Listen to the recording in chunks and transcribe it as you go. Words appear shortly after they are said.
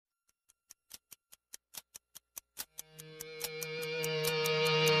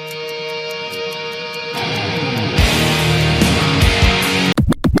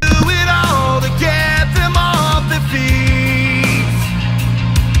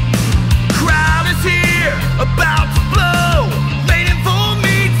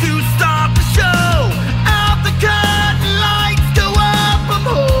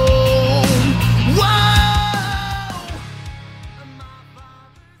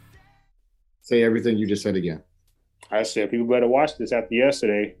Say everything you just said again. I said people better watch this after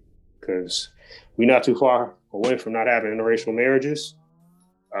yesterday because we're not too far away from not having interracial marriages.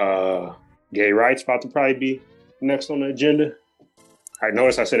 Uh, Gay rights about to probably be next on the agenda. I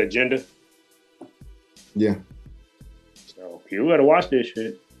noticed I said agenda. Yeah. So people better watch this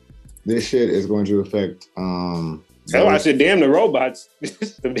shit. This shit is going to affect That's why I said, damn the robots.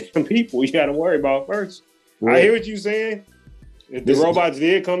 The damn people you gotta worry about first. Right. I hear what you're saying. If the robots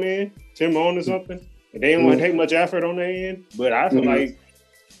did come in, Tim on or something, and they didn't want to take much effort on their end, but I feel like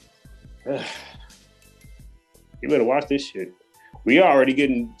you better watch this shit. We already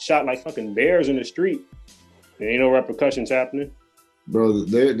getting shot like fucking bears in the street. There ain't no repercussions happening. Bro,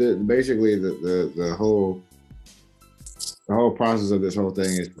 basically the whole process of this whole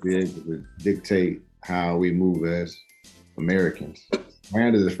thing is to be able to dictate how we move as Americans.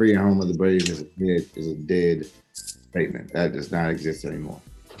 Land of the free and home of the brave is a dead statement. That does not exist anymore.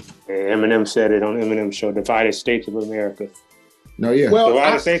 Eminem said it on Eminem's show, Divided States of America. No, yeah. Well,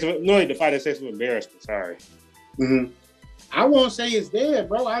 Divided States of Embarrassment, sorry. Mm-hmm. I won't say it's dead,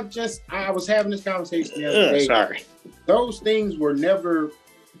 bro. I was having this conversation the other day. Sorry. Those things were never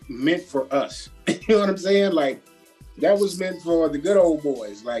meant for us. You know what I'm saying? Like, that was meant for the good old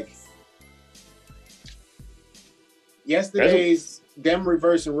boys. Like, yesterday's them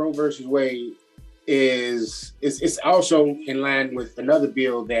reversing Roe versus Wade is also in line with another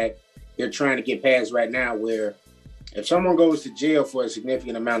bill that they're trying to get passed right now, where if someone goes to jail for a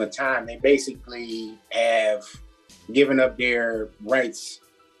significant amount of time, they basically have given up their rights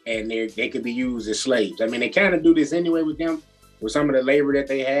and they could be used as slaves. I mean, they kind of do this anyway with them, with some of the labor that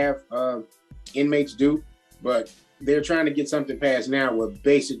they have inmates do, but they're trying to get something passed now where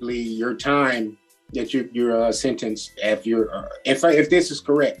basically your time that you're sentenced, if this is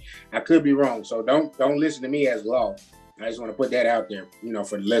correct, I could be wrong, so don't listen to me as law. I just want to put that out there,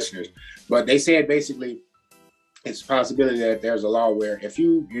 for the listeners. But they said basically it's a possibility that there's a law where if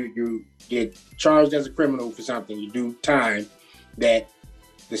you get charged as a criminal for something, you do time, that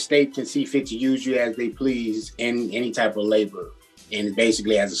the state can see fit to use you as they please in any type of labor, and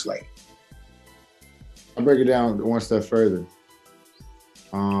basically as a slave. I'll break it down one step further.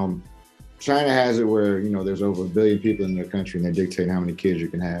 China has it where, there's over 1 billion people in their country and they dictate how many kids you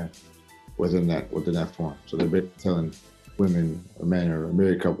can have within that form. So they're telling women or men or a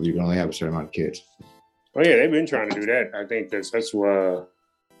married couple you can only have a certain amount of kids. Oh yeah, they've been trying to do that. I think that's what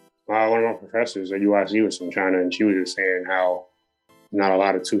one of my professors at UIC was from China, and she was just saying how not a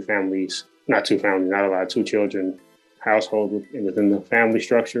lot of two children household within the family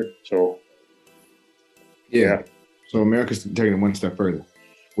structure. So yeah. So America's taking it one step further.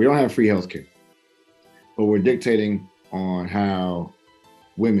 We don't have free healthcare, but we're dictating on how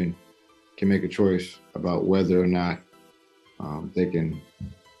women can make a choice about whether or not they can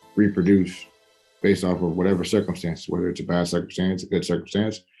reproduce based off of whatever circumstance, whether it's a bad circumstance, a good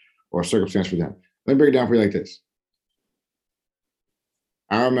circumstance, or a circumstance for them. Let me break it down for you like this.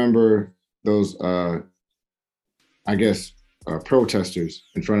 I remember those, protesters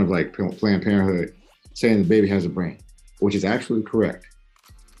in front of Planned Parenthood saying the baby has a brain, which is absolutely correct.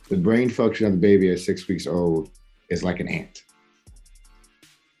 The brain function of the baby at 6 weeks old is like an ant.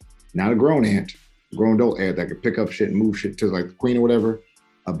 Not a grown ant, a grown adult ant that can pick up shit and move shit to like the queen or whatever,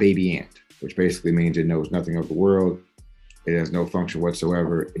 a baby ant, which basically means it knows nothing of the world. It has no function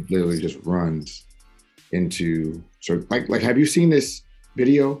whatsoever. It literally just runs into, so like have you seen this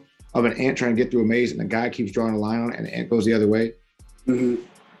video of an ant trying to get through a maze and the guy keeps drawing a line on it and the ant goes the other way? Mm-hmm.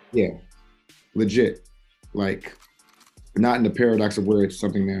 Yeah, legit. Like, not in the paradox of where it's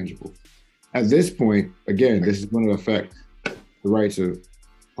something manageable. At this point, again, this is going to affect the rights of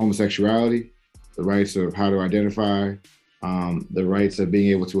homosexuality, the rights of how to identify, the rights of being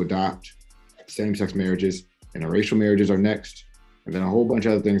able to adopt, same-sex marriages, interracial marriages are next, and then a whole bunch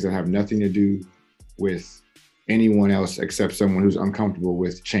of other things that have nothing to do with anyone else except someone who's uncomfortable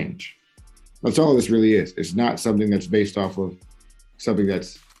with change. That's all this really is. It's not something that's based off of something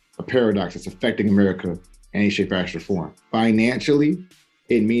that's a paradox that's affecting America in any shape, fashion, or form. Financially,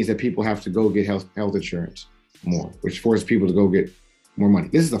 it means that people have to go get health insurance more, which forces people to go get more money.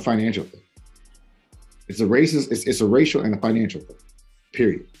 This is a financial thing. It's a racial and a financial thing,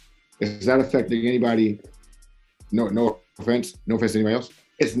 period. Is that affecting anybody? No offense to anybody else.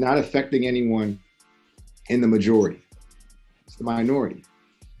 It's not affecting anyone in the majority. It's the minority.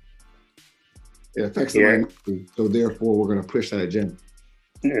 It affects the minority, so therefore we're going to push that agenda.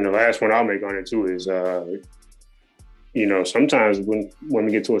 And the last one I'll make on it too is, sometimes when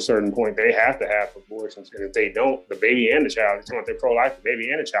women get to a certain point, they have to have abortions. And if they don't, the baby and the child, it's not their pro-life, the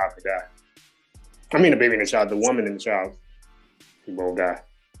baby and the child could die. I mean, the baby and the child, the woman and the child, they both die.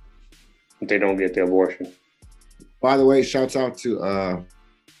 if they don't get the abortion. By the way, shouts out to I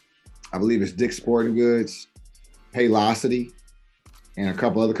believe it's Dick's Sporting Goods, Paylocity, and a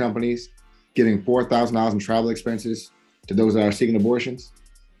couple other companies giving $4,000 in travel expenses to those that are seeking abortions.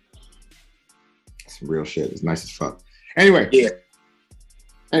 That's some real shit. It's nice as fuck. Anyway,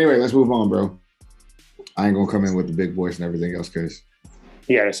 let's move on, bro. I ain't gonna come in with the big voice and everything else because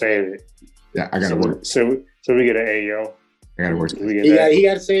you gotta save it. Yeah, I gotta work. So we get an Ayo. I gotta work. He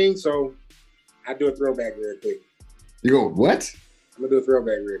got to sing, so I do a throwback real quick. You go what? I'm gonna do a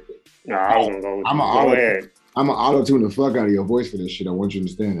throwback real quick. No, I was gonna go with go ahead. I'm gonna auto-tune the fuck out of your voice for this shit. I want you to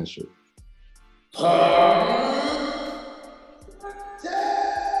understand that shit.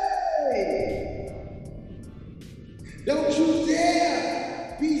 Don't you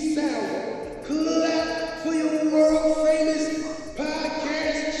dare be sour. Clap for your world famous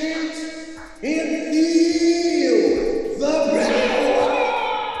podcast champs and feel the power.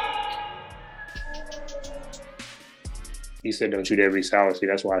 He said, "Don't you dare be sour." See,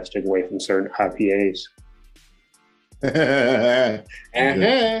 that's why I stick away from certain IPAs.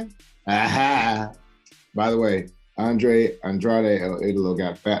 By the way, Andrade El Idolo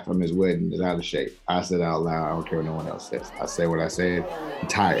got fat from his wedding. Is out of shape. I said out loud. I don't care what no one else says. I say what I said. He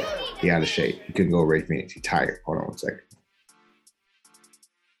tired. He out of shape. He couldn't go Ray Phoenix. He tired. Hold on one second.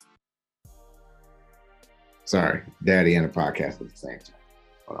 Sorry, Daddy and the podcast at the same time.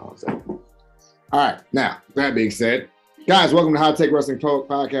 Hold on one second. All right, now that being said, guys, welcome to Hot Take Wrestling Talk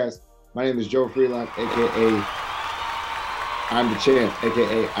Podcast. My name is Joe Freeland, aka I'm the champ,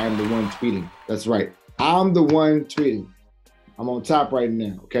 aka I am the one tweeting. That's right. I'm the one tweeting. I'm on top right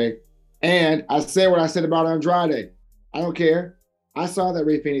now, okay? And I said what I said about Andrade. I don't care. I saw that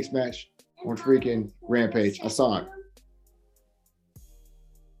Ray Phoenix match on freaking Rampage. I saw it.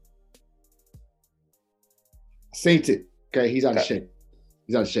 I seen it. Okay, he's out of shape.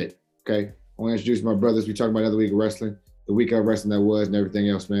 He's out of shape. Okay. I want to introduce my brothers. We talked about another week of wrestling, the week of wrestling that was, and everything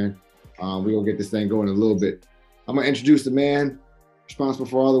else, man. We're gonna get this thing going in a little bit. I'm gonna introduce the man responsible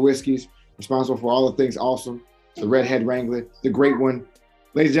for all the whiskeys, responsible for all the things awesome, the redhead wrangler, the great one.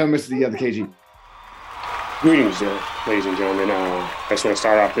 Ladies and gentlemen, Mr. The Other KG. Greetings, ladies and gentlemen. I just want to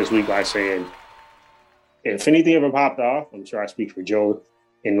start off this week by saying, if anything ever popped off, I'm sure I speak for Joe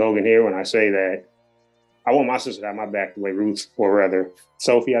and Logan here when I say that I want my sister to have my back the way Ruth, or rather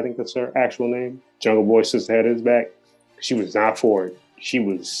Sophie, I think that's her actual name, Jungle Boy's sister, had his back. She was not for it. She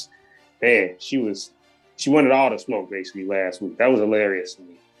wanted all the smoke basically last week. That was hilarious to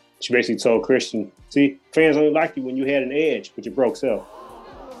me. She basically told Christian, see, fans only like you when you had an edge, but you broke self.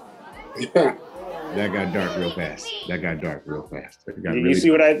 That got dark real fast. You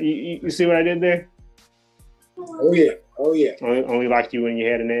see what I did there? Oh yeah. Only liked you when you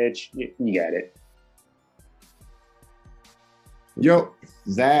had an edge. You got it. Yo,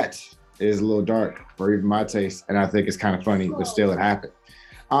 that is a little dark for even my taste, and I think it's kind of funny, but still it happened.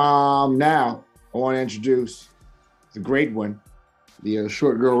 Now I want to introduce the great one, the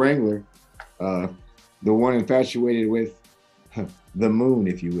short girl wrangler, the one infatuated with the moon,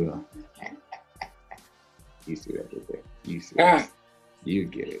 if you will. You see that right there. You see that. You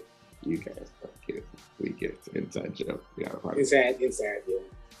get it. You guys get it. We get it. It's an inside joke. Inside, yeah.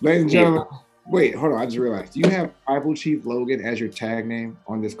 Ladies and gentlemen, wait, hold on. I just realized. Do you have Tribal Chief Logan as your tag name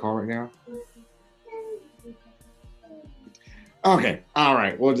on this call right now? Okay. All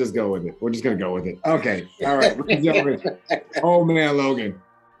right. We'll just go with it. We're just going to go with it. Okay. All right. Ladies and gentlemen, old man Logan.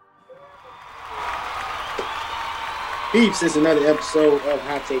 Peeps, it's another episode of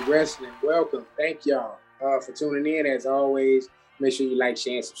Hot Take Wrestling. Welcome. Thank y'all for tuning in. As always, make sure you like,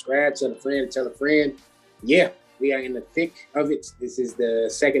 share, and subscribe. Tell a friend. Yeah, we are in the thick of it. This is the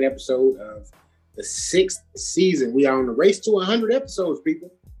second episode of the 6th season. We are on the race to 100 episodes,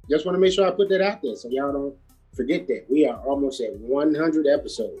 people. Just want to make sure I put that out there so y'all don't forget that. We are almost at 100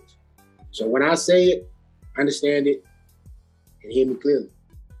 episodes. So when I say it, understand it, and hear me clearly.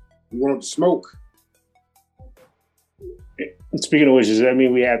 You want the smoke. Speaking of which, does that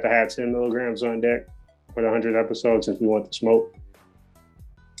mean we have to have 10 milligrams on deck for the 100 episodes if we want the smoke?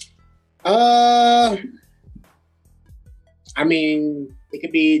 I mean, it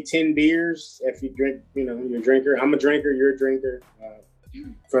could be 10 beers if you drink, you're a drinker. I'm a drinker, you're a drinker.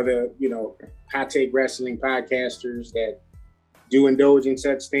 For the, Hot Take Wrestling podcasters that do indulge in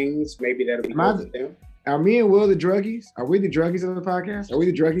such things, maybe that'll be good for them. Are me and Will the druggies? Are we the druggies of the podcast? Are we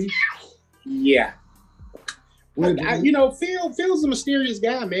the druggies? Yeah. Phil's a mysterious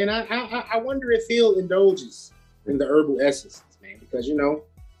guy, man. I wonder if Phil indulges in the herbal essences, man, because,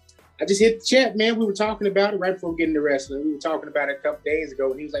 I just hit the chat, man. We were talking about it right before getting to wrestling. We were talking about it a couple days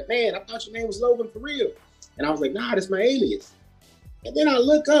ago, and he was like, man, I thought your name was Logan for real. And I was like, nah, that's my alias. And then I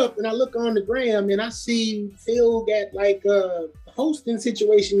look up and I look on the gram and I see Phil got like a hosting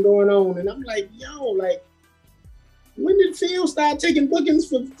situation going on. And I'm like, yo, like, when did Phil start taking bookings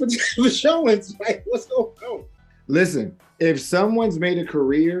for showings? Like, what's going on? Listen, if someone's made a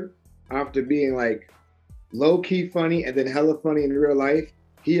career after being like low-key funny and then hella funny in real life,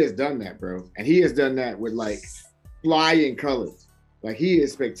 he has done that, bro. And he has done that with like flying colors. Like, he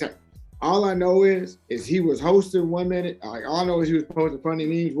is spectacular. All I know is he was hosting 1 minute. Like, all I know is he was posting funny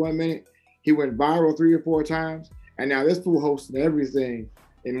memes 1 minute. He went viral 3 or 4 times. And now this fool hosting everything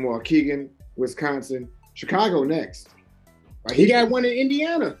in Waukegan, Wisconsin, Chicago next. Like, he got one in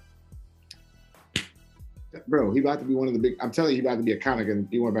Indiana. Bro, he about to be one of the big, I'm telling you, he about to be a comic and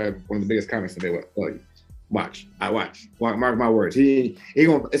he one of the biggest comics that they will tell you. Watch. Mark my words.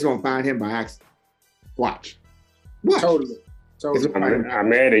 It's gonna find him by accident. Watch. Totally. I'm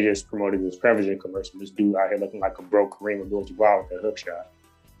mad they just promoted this Prevagen commercial. This dude out here looking like a broke Kareem Abdul-Jabbar with that hook shot.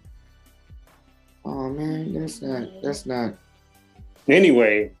 Oh man, that's not.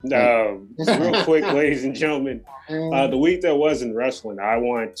 Anyway, real quick, ladies and gentlemen, the week that was in wrestling, I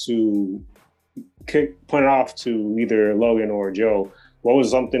want to punt it off to either Logan or Joe. What was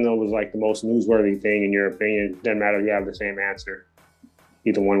something that was like the most newsworthy thing in your opinion? Doesn't matter if you have the same answer.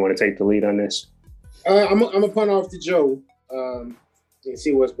 Either one want to take the lead on this? I'm gonna punt off to Joe and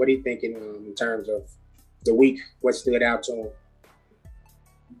see what he's thinking in terms of the week. What stood out to him?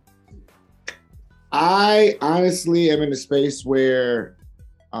 I honestly am in a space where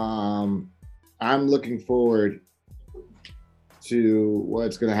I'm looking forward to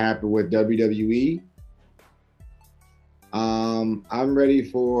what's going to happen with WWE. I'm ready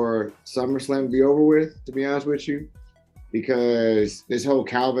for SummerSlam to be over with, to be honest with you, because this whole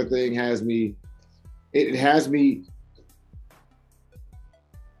Calvin thing has me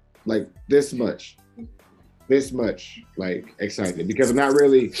like this much like excited, because I'm not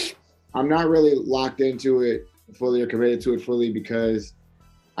really locked into it fully or committed to it fully, because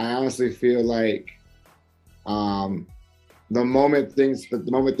I honestly feel like the moment things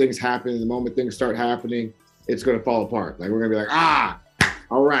happen, the moment things start happening, it's gonna fall apart. Like, we're gonna be like,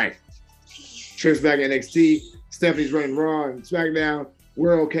 all right, Tripp's back at NXT, Stephanie's running Raw and SmackDown,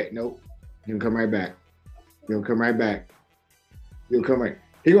 we're okay. Nope, he'll come right back. He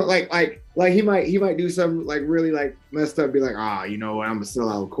might do something like really like messed up, be like, you know what, I'm gonna sell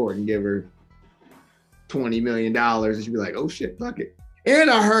out of court and give her $20 million, and she'd be like, oh shit, fuck it. And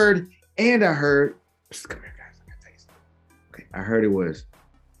I heard, come here guys, I gotta tell you something. Okay, I heard it was,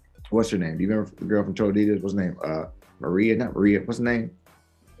 what's her name? Do you remember the girl from Choditas? What's her name? Maria, not Maria, what's her name?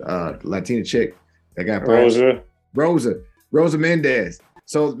 Latina chick that got Rosa Mendez.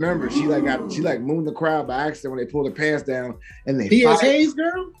 So remember, she mooned the crowd by accident when they pulled her pants down, and they P.S. Hayes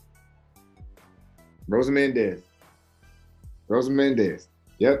girl? Rosa Mendez.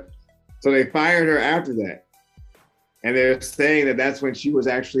 Yep. So they fired her after that. And they're saying that that's when she was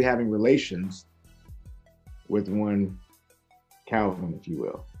actually having relations with one Calvin, if you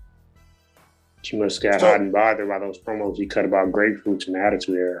will. She must have got hot and bothered by those promos he cut about grapefruits and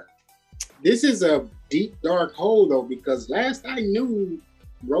Attitude Era. This is a deep, dark hole, though, because last I knew,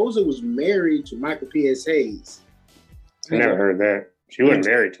 Rosa was married to Michael P.S. Hayes. I never heard that. She wasn't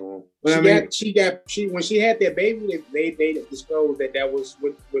married to him. When she had that baby, they disclosed that was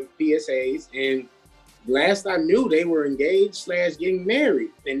with P.S. Hayes, and last I knew, they were engaged / getting married,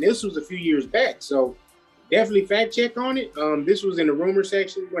 and this was a few years back. So definitely fact check on it. This was in the rumor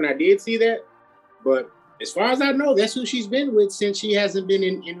section when I did see that, but as far as I know, that's who she's been with since she hasn't been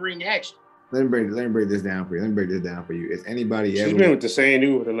in ring action. Let me break this down for you. Is anybody She's been with the same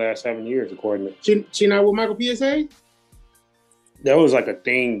dude for the last 7 years, according to. She not with Michael P.S. Hayes? That was like a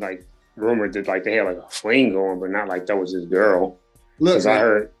thing, like rumored that like they had like a fling going, but not like that was his girl. Look, I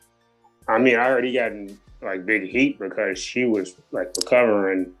heard he got in like big heat because she was like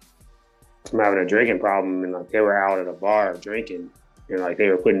recovering from having a drinking problem, and like they were out at a bar drinking, and like they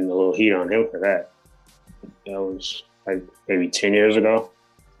were putting a little heat on him for that. That was like maybe 10 years ago.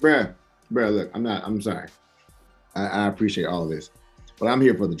 Bruh, look, I'm sorry. I appreciate all of this, but I'm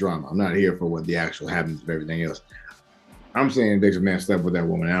here for the drama. I'm not here for what the actual happens of everything else. I'm saying Vince McMahon slept with that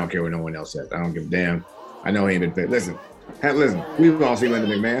woman. I don't care what no one else says. I don't give a damn. I know he ain't been fit. Listen, we've all seen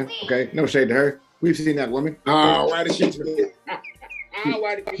Linda McMahon, okay? No shade to her. We've seen that woman. Oh, why did she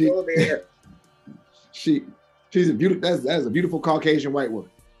go there? She's a beautiful, that's a beautiful Caucasian white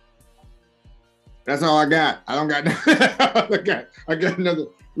woman. That's all I got. I don't got nothing. I got another.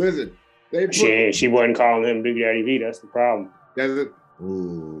 Listen, she wasn't calling him Big Daddy V. That's the problem. That's it.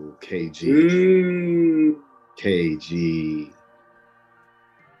 Ooh, KG. KG.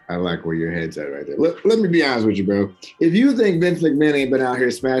 I like where your head's at right there. Let me be honest with you, bro. If you think Vince McMahon ain't been out here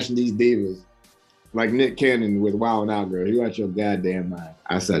smashing these divas like Nick Cannon with Wild 'N Out Girl, you got your goddamn mind.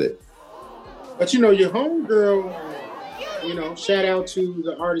 I said it. But your homegirl, shout out to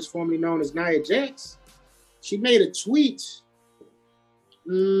the artist formerly known as Nia Jax. She made a tweet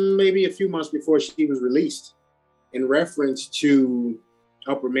maybe a few months before she was released in reference to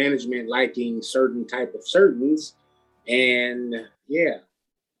upper management liking certain type of certains and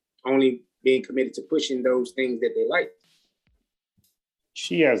only being committed to pushing those things that they like.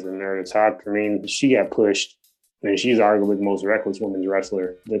 She has the nerve to talk. I mean, she got pushed, and she's arguably the most reckless women's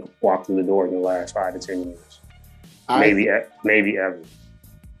wrestler that walked through the door in the last 5 to 10 years. Maybe ever.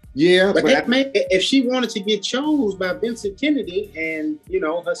 Yeah, but if she wanted to get chose by Vincent Kennedy and,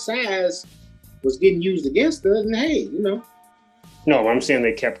 her size was getting used against her, then hey, No, I'm saying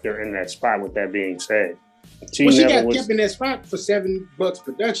they kept her in that spot with that being said. She got kept in that spot for $7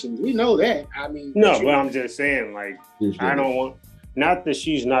 Productions. We know that. I mean, but I'm just saying, like, I don't want. Not that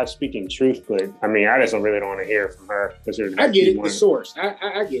she's not speaking truth, but I mean, I just really don't want to hear from her. I get it. The source.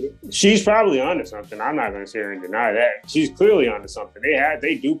 I get it. She's probably onto something. I'm not going to sit here and deny that. She's clearly onto something.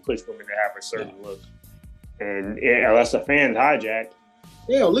 They do push women to have a certain look, and unless the fans hijack.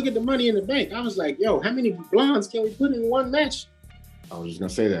 Yeah, look at the Money in the Bank. I was like, yo, how many blondes can we put in one match? I was just gonna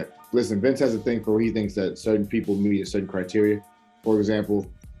say that. Listen, Vince has a thing for where he thinks that certain people meet a certain criteria. For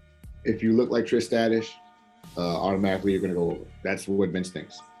example, if you look like Trish Stratus, automatically you're gonna go over. That's what Vince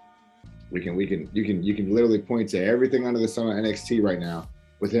thinks. You can literally point to everything under the sun on NXT right now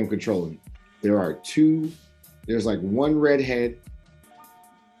with him controlling. There's like one redhead,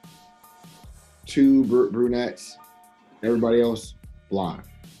 2 brunettes, everybody else blonde.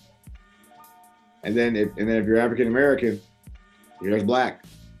 And then if you're African American, you're just black.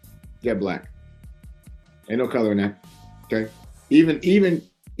 Get black. Ain't no color in that. Okay. Even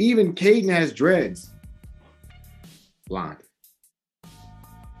Caden has dreads. Blonde.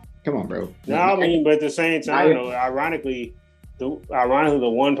 Come on, bro. No, I mean, but at the same time, ironically, the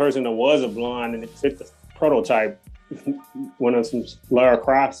one person that was a blonde and it fit the prototype, one of some Lara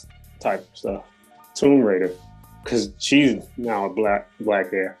Croft type stuff, Tomb Raider, because she's now a black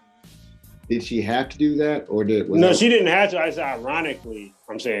hair. Did she have to do that, or she didn't have to. I said, ironically,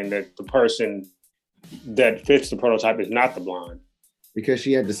 I'm saying that the person that fits the prototype is not the blonde. Because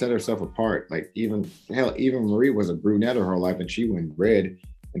she had to set herself apart. Like even Marie was a brunette her whole life, and she went red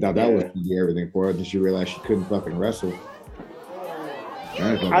and thought that was everything for her. Then she realized she couldn't fucking wrestle.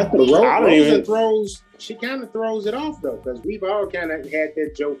 Rosa throws. She kind of throws it off though, because we've all kind of had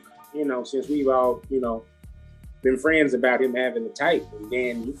that joke, since we've all, been friends about him having a type, and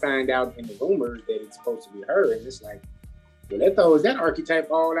then you find out in the rumors that it's supposed to be her, and it's like, well, that throws that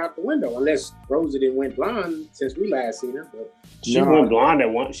archetype all out the window. Unless Rosa didn't went blonde since we last seen her, but she went blonde at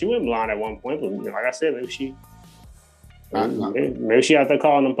one. She went blonde at one point, but like I said, maybe she out there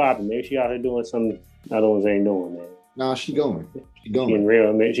calling them popping. Maybe she out there doing something other ones ain't doing, man. No, she going. She getting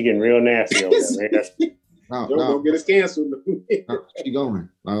real nasty over there, man. Don't get us canceled. She going.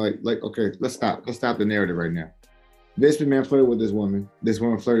 Like, okay, let's stop the narrative right now. Vince McMahon flirted with this woman. This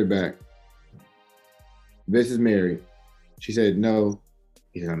woman flirted back. Vince is married. She said no.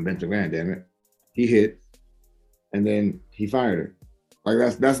 He said, I'm Vince McMahon, damn it. He hit, and then he fired her.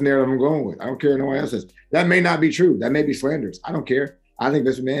 Like that's the narrative I'm going with. I don't care what no one else says. That may not be true. That may be slanderous. I don't care. I think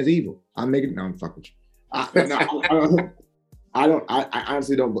Vince McMahon's evil. I'm fuck with you. I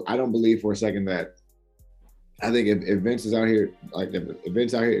honestly don't. I don't believe for a second that. I think if Vince is out here, like if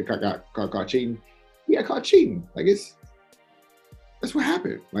Vince out here got caught cheating, he got caught cheating. Like that's what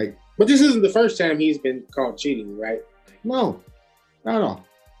happened. Like, but this isn't the first time he's been caught cheating, right? No, not at all.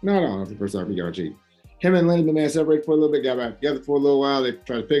 Not the first time he got cheated. Him and Linda McMahon separated for a little bit, got back together for a little while. They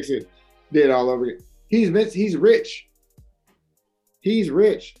tried to fix it, did it all over again. He's Vince. He's rich. He's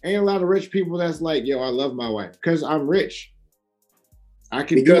rich. Ain't a lot of rich people that's like, yo, I love my wife because I'm rich. I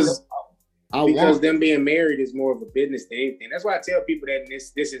can because them being married is more of a business than anything. That's why I tell people that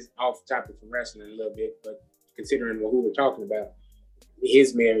this is off topic from wrestling a little bit, but considering who we're talking about,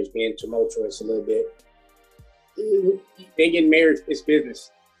 his marriage being tumultuous a little bit, they get married. It's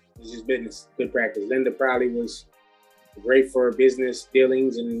business. It's just business. Good practice. Linda probably was great for business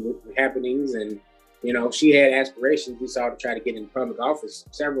dealings and happenings, and she had aspirations. We saw her try to get in public office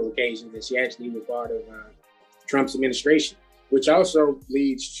several occasions, and she actually was part of Trump's administration, which also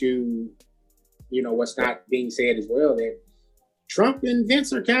leads to what's not being said as well, that Trump and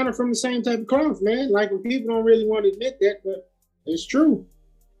Vince are kind of from the same type of cloth, man. Like when people don't really want to admit that, but it's true.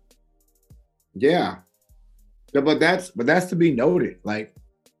 Yeah. But that's to be noted. Like,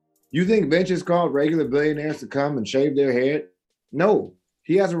 you think Vince has called regular billionaires to come and shave their head? No.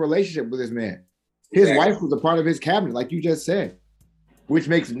 He has a relationship with this man. His wife was a part of his cabinet, like you just said, which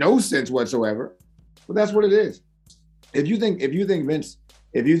makes no sense whatsoever. But that's what it is. If you think Vince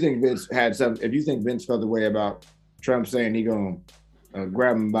felt the way about Trump saying he gonna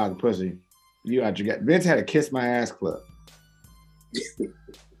grab him by the pussy, you out your gut. Vince had a kiss my ass club.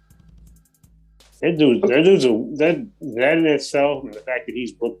 That in itself, and the fact that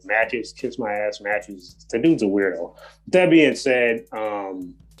he's booked matches, kiss my ass matches, the dude's a weirdo. That being said,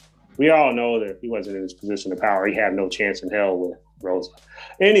 we all know that if he wasn't in his position of power, he had no chance in hell with Rosa.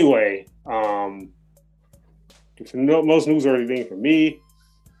 Anyway, the most newsworthy thing for me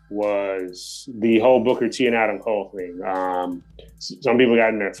was the whole Booker T and Adam Cole thing. Some people got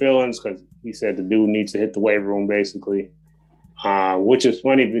in their feelings because he said the dude needs to hit the weight room, basically. Which is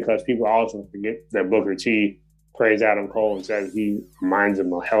funny because people also forget that Booker T praised Adam Cole and said he reminds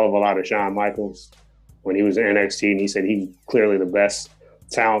him a hell of a lot of Shawn Michaels when he was in NXT, and he said he's clearly the best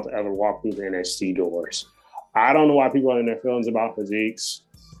talent to ever walk through the NXT doors. I don't know why people are in their feelings about physiques.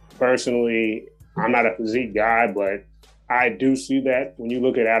 Personally, I'm not a physique guy, but I do see that when you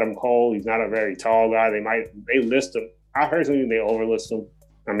look at Adam Cole, he's not a very tall guy. They list him. I personally think they overlist him.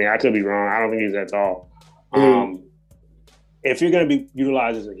 I mean, I could be wrong. I don't think he's that tall. If you're going to be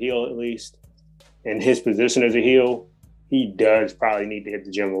utilized as a heel, at least in his position as a heel, he does probably need to hit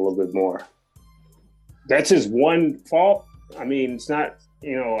the gym a little bit more. That's his one fault. I mean, it's not,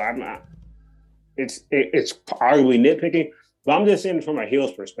 I'm not, it's arguably nitpicking, but I'm just saying from a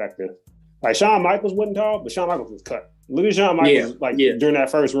heel's perspective. Like Shawn Michaels wasn't tall, but Shawn Michaels was cut. Look at Shawn Michaels during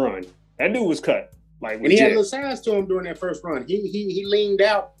that first run. That dude was cut. Like, and he had a little size to him during that first run. He leaned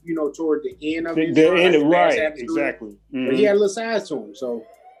out, toward the end of his run, right? Exactly. Mm-hmm. But he had a little size to him. So,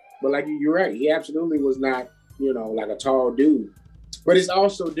 but like you're right, he absolutely was not, like a tall dude. But it's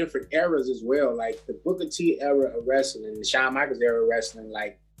also different eras as well. Like the Booker T era of wrestling and the Shawn Michaels era of wrestling.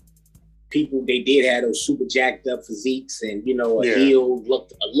 Like people, they did have those super jacked up physiques, and heel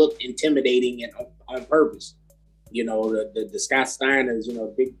looked intimidating and on purpose. The Scott Steiners,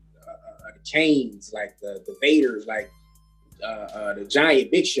 big. Chains, like the Vaders, like the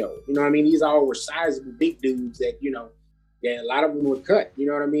Giant Big Show. You know what I mean? These all were sizable big dudes that, a lot of them were cut. You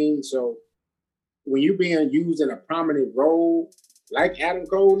know what I mean? So when you're being used in a prominent role, like Adam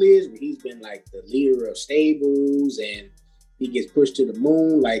Cole is, where he's been like the leader of stables and he gets pushed to the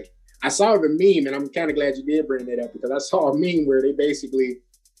moon. Like I saw the meme, and I'm kind of glad you did bring that up, because I saw a meme where they basically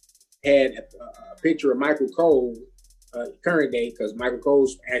had a picture of Michael Cole, current day, because Michael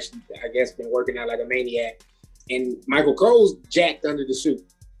Cole's actually, I guess, been working out like a maniac, and Michael Cole's jacked under the suit.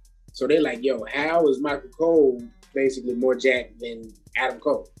 So they're like, yo, how is Michael Cole basically more jacked than Adam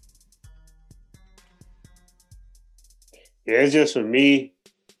Cole? Yeah, it's just for me,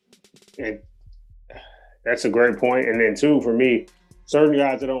 and that's a great point. And then too, for me, certain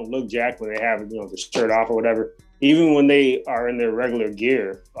guys that don't look jacked when they have, the shirt off or whatever, even when they are in their regular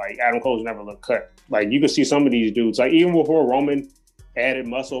gear, like Adam Cole's never looked cut. Like you could see some of these dudes, like even before Roman added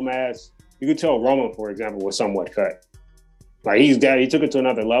muscle mass, you could tell Roman, for example, was somewhat cut. Like he took it to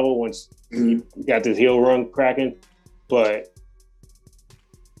another level once he got this heel run cracking. But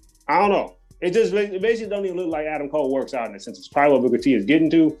I don't know. It basically don't even look like Adam Cole works out in a sense. It's probably what Booker T is getting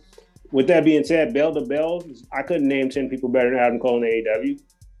to. With that being said, bell to bell, I couldn't name 10 people better than Adam Cole in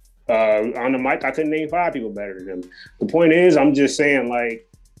AEW. On the mic, I couldn't name 5 people better than him. The point is, I'm just saying, like,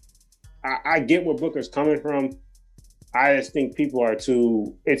 I get where Booker's coming from. I just think people are it's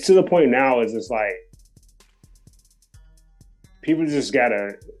to the point now is it's like, people just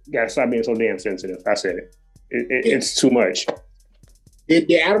gotta stop being so damn sensitive. I said it. It's too much.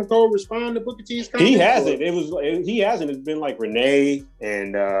 Did Adam Cole respond to Booker T's comments? He hasn't. He hasn't. It's been like Renee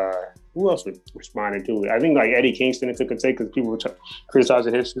and who else responded to it? I think like Eddie Kingston took a take because people were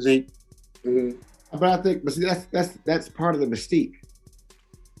criticizing his physique. Mm-hmm. But see, that's part of the mystique.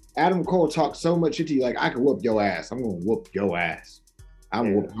 Adam Cole talks so much shit to you, like, I can whoop your ass. I'm gonna whoop your ass.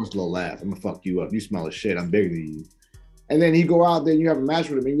 I'm gonna whoop your little ass. I'm gonna fuck you up. You smell of shit. I'm bigger than you. And then he go out there and you have a match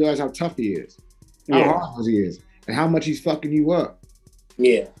with him and you realize how tough he is, how hard he is, and how much he's fucking you up.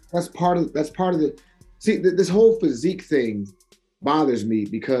 Yeah, that's part of the. See, this whole physique thing bothers me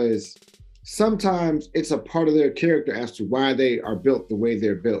because sometimes it's a part of their character as to why they are built the way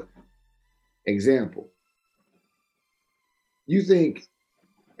they're built. Example: you think,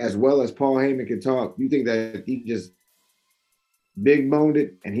 as well as Paul Heyman can talk, you think that he just big boned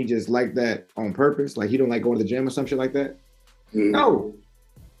it and he just like that on purpose, like he don't like going to the gym or some shit like that? Mm-hmm. No,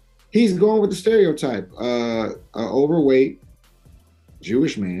 he's going with the stereotype: overweight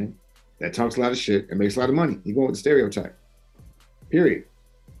Jewish man that talks a lot of shit and makes a lot of money. He's going with the stereotype. Period.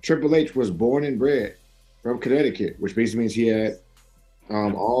 Triple H was born and bred from Connecticut, which basically means he had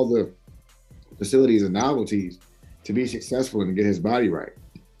all the facilities and novelties to be successful and to get his body right.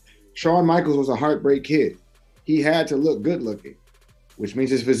 Shawn Michaels was a heartbreak kid. He had to look good looking, which means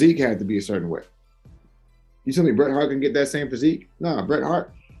his physique had to be a certain way. You tell me Bret Hart can get that same physique? No, Bret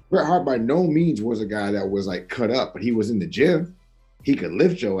Hart by no means was a guy that was like cut up, but he was in the gym. He could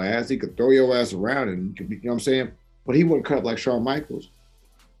lift your ass. He could throw your ass around, and you could be, you know what I'm saying? But he wouldn't cut up like Shawn Michaels.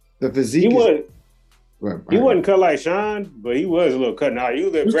 The physique. He wasn't cut like Shawn, but he was a little cut. Now he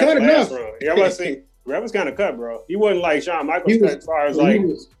was a Bret last run. Yeah, I was saying Bret was kind of cut, bro. He wasn't like Shawn Michaels cut as far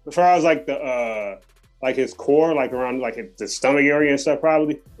as like the like his core, like around like the stomach area and stuff,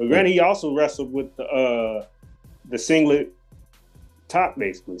 probably. But granted, he also wrestled with the singlet top,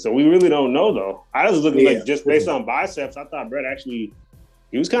 basically. So we really don't know, though. I was looking like just based on biceps. I thought Bret actually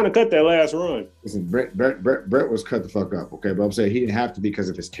he was kind of cut that last run. Listen, Bret was cut the fuck up, okay? But I'm saying he didn't have to because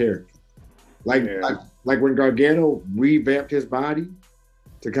of his character. Like when Gargano revamped his body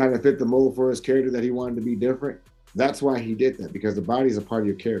to kind of fit the mold for his character that he wanted to be different. That's why he did that, because the body is a part of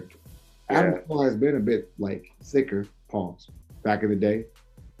your character. Adam Cole has been a bit like thicker, pause, back in the day.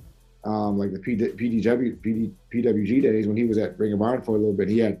 Like the PWG days when he was at Ring of Honor for a little bit,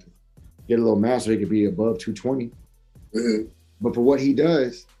 he had to get a little mass so he could be above 220. Mm-hmm. But for what he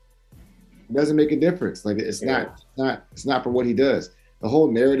does, it doesn't make a difference. Like it's not for what he does. The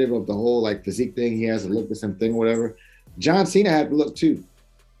whole narrative of the whole like physique thing, he has to look the same thing, whatever. John Cena had to look too.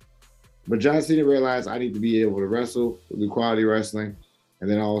 But John Cena realized I need to be able to wrestle, do quality wrestling, and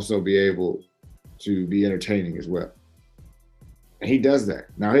then also be able to be entertaining as well. And he does that.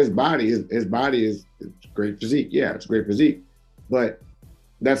 Now his body is great physique. Yeah, it's a great physique. But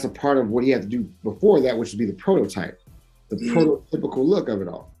that's a part of what he had to do before that, which would be the prototype, the prototypical look of it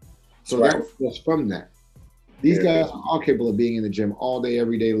all. So that was from that. These guys are all capable of being in the gym all day,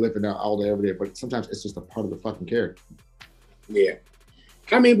 every day, lifting out all day, every day. But sometimes it's just a part of the fucking character. Yeah.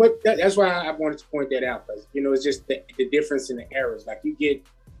 I mean, but that's why I wanted to point that out, because, you know, it's just the difference in the eras. Like, you get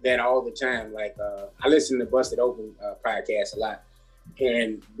that all the time. Like, I listen to Busted Open podcast a lot.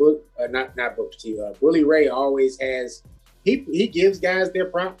 And not Booker T, Bully Ray always has, he gives guys their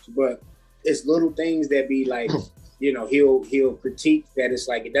props, but it's little things that be like, you know, he'll critique that it's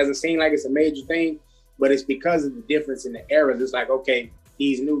like, it doesn't seem like it's a major thing, but it's because of the difference in the eras. It's like, okay,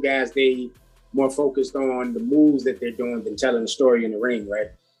 these new guys, they more focused on the moves that they're doing than telling the story in the ring,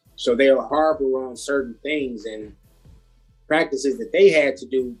 right? So they'll harbor on certain things and practices that they had to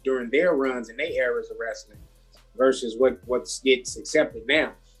do during their runs and their eras of wrestling versus what gets accepted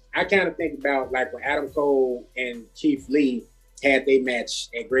now. I kind of think about like when Adam Cole and Keith Lee had their match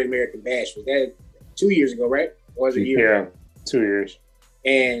at Great American Bash. Was that 2 years ago, right? Or was it a year ago? 2 years.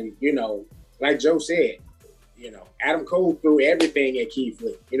 And, you know, like Joe said, you know, Adam Cole threw everything at Keith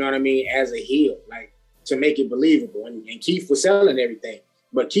Lee, you know what I mean, as a heel, like to make it believable. And Keith was selling everything.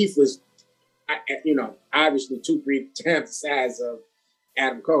 But Keith was, you know, obviously 2-3 times the size of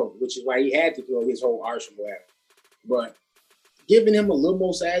Adam Cole, which is why he had to throw his whole arsenal at him. But giving him a little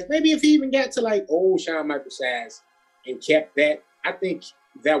more size, maybe if he even got to like old Shawn Michaels size and kept that, I think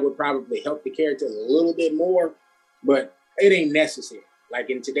that would probably help the character a little bit more, but it ain't necessary. Like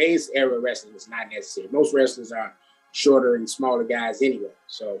in today's era of wrestling, it's not necessary. Most wrestlers are shorter and smaller guys anyway.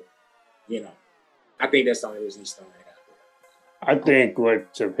 So, you know, I think that's the only reason he's throwing it out there. I think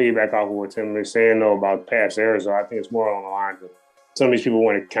to piggyback off of what Tim was saying though about past eras, I think it's more on the lines of some of these people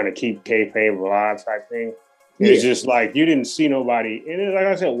want to kind of keep kayfabe alive type thing. It's just like you didn't see nobody. And like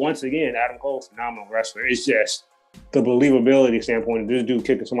I said, once again, Adam Cole, phenomenal wrestler. It's just the believability standpoint of this dude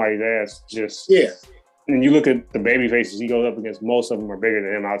kicking somebody's ass. And you look at the baby faces he goes up against, most of them are bigger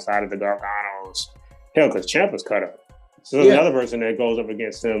than him outside of the Garganos. Hell, because Ciampa's cut up. So there's another person that goes up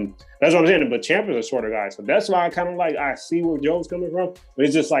against him. That's what I'm saying. But Ciampa's a shorter guy. So that's why I kind of like, I see where Joe's coming from. But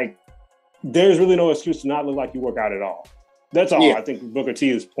it's just like, there's really no excuse to not look like you work out at all. That's all I think Booker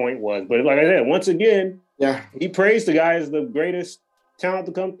T's point was. But like I said, once again, he praised the guy as the greatest talent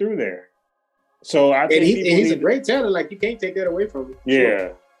to come through there. So I think he's a great talent. Like, you can't take that away from him. Yeah.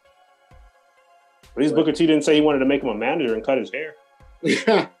 Sure. At least Booker T didn't say he wanted to make him a manager and cut his hair.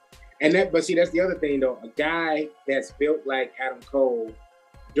 But see, that's the other thing though. A guy that's built like Adam Cole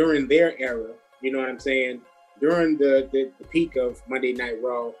during their era, you know what I'm saying? During the peak of Monday Night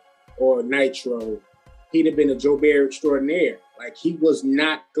Raw or Nitro, he'd have been a Joe Bear extraordinaire. Like, he was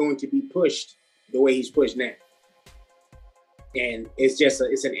not going to be pushed the way he's pushed now. And it's just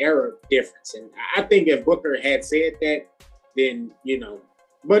it's an era difference. And I think if Booker had said that, then, you know,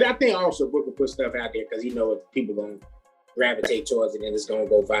 but I think also Booker put stuff out there because he knows people going to gravitate towards it and it's going to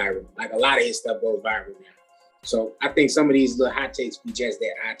go viral. Like, a lot of his stuff goes viral now. So I think some of these little hot takes be just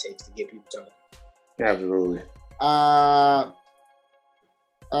that, hot takes to get people talking. Absolutely.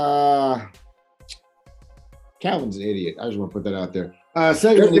 Calvin's an idiot. I just want to put that out there. Let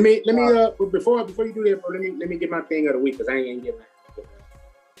me before you do that, bro, let me get my thing of the week because I ain't getting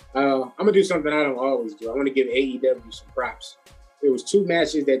I'm gonna do something I don't always do. I want to give AEW some props. There was 2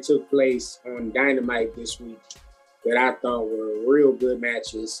 matches that took place on Dynamite this week that I thought were real good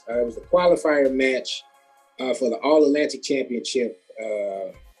matches. It was the qualifier match for the All Atlantic Championship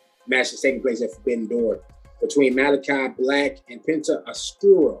match that's taking place at Forbidden Door between Malachi Black and Penta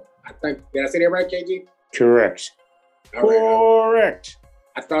Oscuro. I think, did I say that right, KG? Correct. Correct.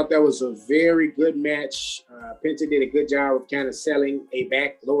 I thought that was a very good match. Penta did a good job of kind of selling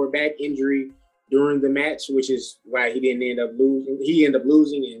a lower back injury during the match, which is why he didn't end up losing. He ended up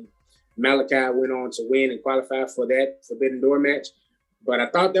losing, and Malachi went on to win and qualify for that Forbidden Door match. But I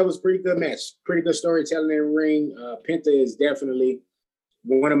thought that was a pretty good match. Pretty good storytelling in the ring. Penta is definitely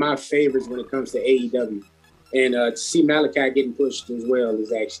one of my favorites when it comes to AEW. And to see Malachi getting pushed as well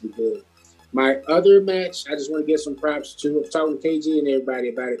is actually good. My other match, I just want to give some props to. I was talking to KG and everybody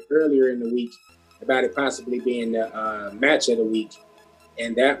about it earlier in the week, about it possibly being the match of the week.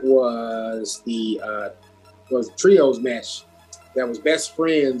 And that was the trios match. That was Best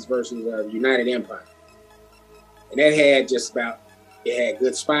Friends versus United Empire. And that had it had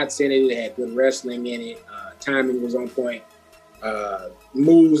good spots in it. It had good wrestling in it. Timing was on point.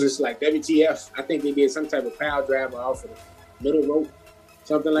 Moves, it's like WTF. I think they did some type of power driver off of the middle rope,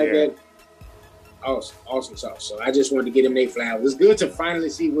 something like that. Awesome stuff. So I just wanted to get him their flowers. It's good to finally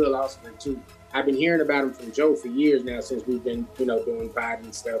see Will Ospreay too. I've been hearing about him from Joe for years now since we've been, doing pod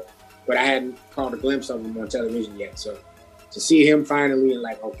and stuff. But I hadn't caught a glimpse of him on television yet. So to see him finally and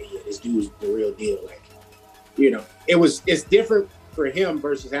okay, yeah, this dude's the real deal. It's different for him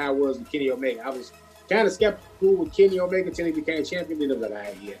versus how it was with Kenny Omega. I was kind of skeptical with Kenny Omega until he became champion. Then I was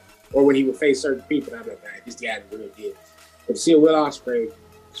like, yeah. Or when he would face certain people, I'd be like, this guy's the real deal. But to see Will Ospreay,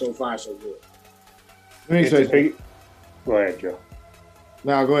 so far, so good. Go ahead, Joe.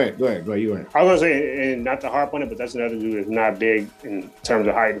 No, go ahead. You went. I was gonna say, and not to harp on it, but that's another dude that's not big in terms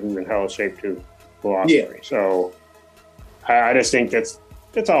of height, who's in hell of shape too. Yeah. So I just think that's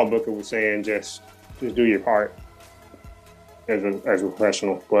all Booker was saying. Just do your part as a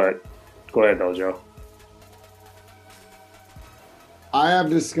professional. But go ahead though, Joe. I have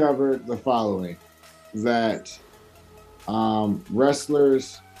discovered the following: that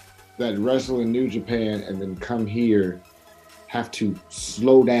wrestlers that wrestle in New Japan and then come here have to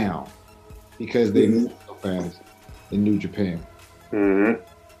slow down because they move so fast in New Japan. Mm-hmm.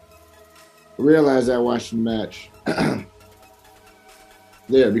 I realized that watching the match.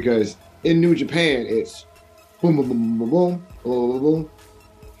 Yeah, because in New Japan it's boom, boom, boom, boom, boom, boom, boom, boom,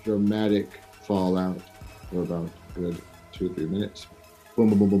 dramatic fallout for about a good 2 or 3 minutes. Boom,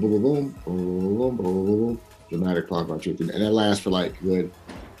 boom, boom, boom, boom, boom, boom, boom, boom, boom, dramatic fallout about 2 or 3 minutes, and that lasts for good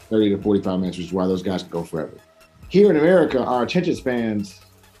 30 to 45 minutes, which is why those guys can go forever. Here in America, our attention spans,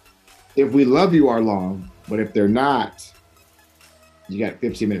 if we love you, are long, but if they're not, you got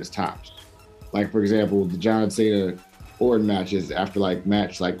 15 minutes tops. Like, for example, the John Cena Orton matches, after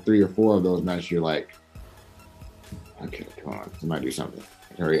match 3 or 4 of those matches, you're like, okay, come on, somebody do something.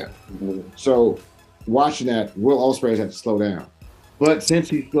 Hurry up. Mm-hmm. So watching that, Will Ospreay has had to slow down. But since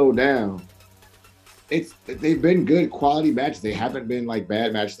he slowed down, they've been good quality matches. They haven't been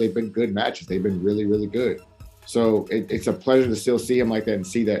bad matches. They've been good matches. They've been really, really good. So it's a pleasure to still see him like that and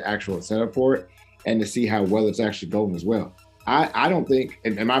see that actual setup for it and to see how well it's actually going as well. I don't think,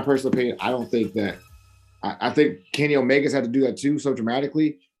 in my personal opinion, I don't think that, I think Kenny Omega's had to do that too so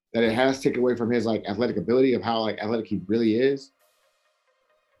dramatically that it has taken away from his athletic ability of how athletic he really is.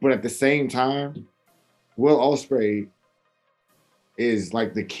 But at the same time, Will Ospreay is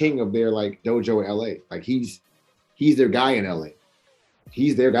the king of their dojo in LA. He's their guy in LA.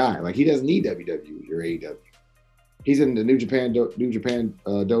 He's their guy. He doesn't need WWE or AEW. He's in the New Japan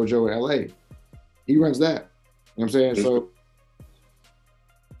dojo in LA. He runs that. You know what I'm saying? So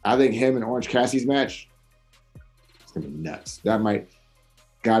I think him and Orange Cassidy's match, it's gonna be nuts. That might,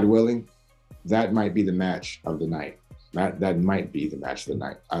 God willing, that might be the match of the night. That might be the match of the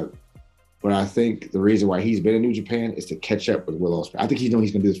night. But I think the reason why he's been in New Japan is to catch up with Will Ospreay. I think he's known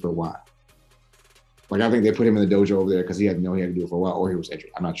he's gonna do this for a while. I think they put him in the dojo over there because he had to know he had to do it for a while, or he was injured.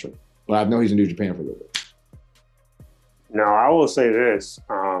 I'm not sure. But I know he's in New Japan for a little bit. Now, I will say this,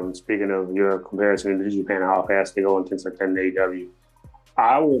 speaking of your comparison to New Japan, how fast they go and things like that in AEW,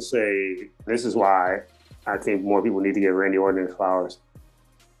 I will say this is why I think more people need to give Randy Orton his flowers.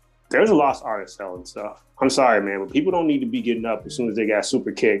 There's a lost art of selling stuff. I'm sorry, man, but people don't need to be getting up as soon as they got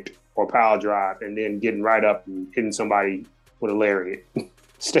super kicked or power drive and then getting right up and hitting somebody with a lariat.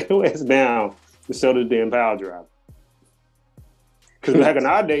 Stay your ass down and sell the damn power drive. Because back in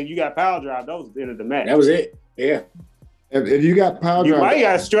our day, you got power drive. That was the end of the match. That was it. Yeah. If you got power You drive, might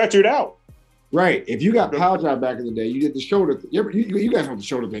got stretchered out. right? If you got power drive back in the day, you did the shoulder. You guys know what the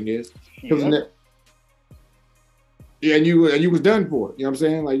shoulder thing is. Yeah, and you was done for it. You know what I'm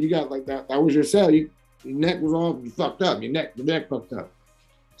saying? Like you got like that. That was your cell. Your neck was all fucked up. Your neck fucked up.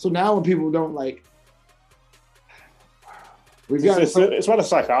 So now when people don't like, it's not a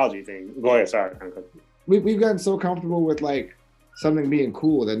psychology thing. Go ahead, sorry. We've gotten so comfortable with like something being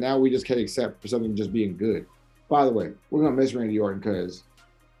cool that now we just can't accept for something just being good. By the way, we're gonna miss Randy Orton because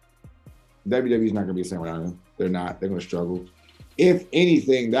WWE's not gonna be the same without him. They're not. They're gonna struggle. If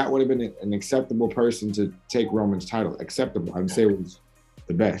anything, that would have been an acceptable person to take Roman's title. Acceptable. I didn't say it was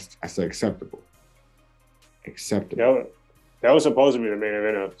the best. I said acceptable. Acceptable. That was supposed to be the main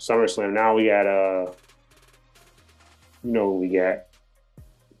event of SummerSlam. Now we got you know what we got.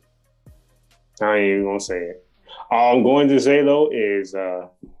 I ain't even gonna say it. All I'm going to say though is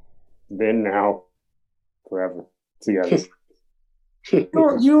then, now, forever together. You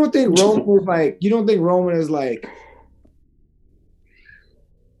don't think Roman is like? You don't think Roman is like?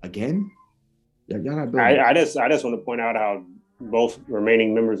 Again? Y'all not building. I just want to point out how both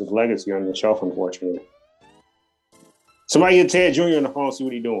remaining members of Legacy on the shelf, unfortunately. Somebody get Ted Jr. on the phone, see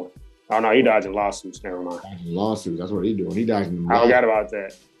what he's doing. Oh no, he dodging lawsuits. Never mind. Lawsuits. That's what he's doing. He dodging the I forgot about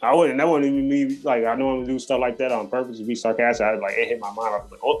that. That wouldn't even me. Like I don't want to do stuff like that on purpose to be sarcastic. I was like, it hit my mind. I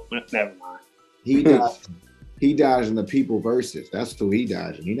was like, oh, never mind. He dodging the people versus. That's who he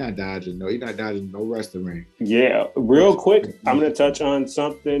dodging. He's not dodging no wrestling ring. Yeah, real quick, I'm gonna touch on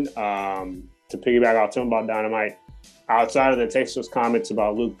something to piggyback off Tim about Dynamite. Outside of the textless comments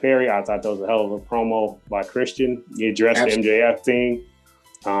about Luke Perry, I thought that was a hell of a promo by Christian. He addressed the MJF thing.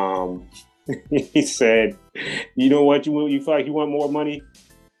 He said, "You know what? You feel like you want more money?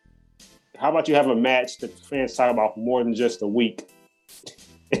 How about you have a match that fans talk about for more than just a week?"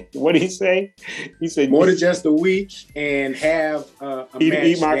 What did he say? He said more than just a week and have a match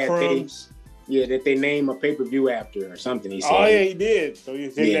eat my crumbs. That they name a pay-per-view after or something. He said. Oh yeah, he did. So he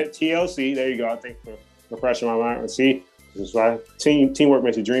said that TLC. There you go. I think for refreshing my mind. See, this is why teamwork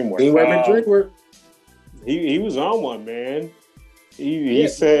makes the dream work. Teamwork makes the dream work. He was on one, man. He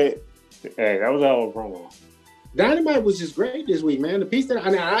said, "Hey, that was a hell of a promo." Dynamite was just great this week, man. The piece that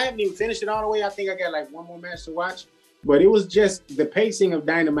I haven't even finished it all the way. I think I got like one more match to watch. But it was just the pacing of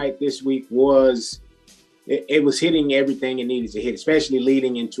Dynamite this week was it was hitting everything it needed to hit, especially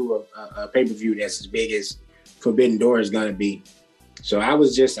leading into a pay-per-view that's as big as Forbidden Door is gonna be. So I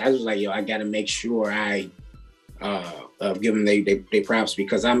was like, yo, I gotta make sure I give them they props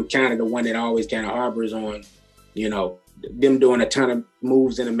because I'm kind of the one that always kind of harbors on, them doing a ton of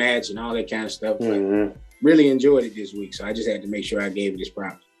moves in a match and all that kind of stuff. But really enjoyed it this week. So I just had to make sure I gave it his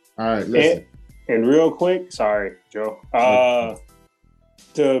props. All right, listen. And real quick, sorry, Joe.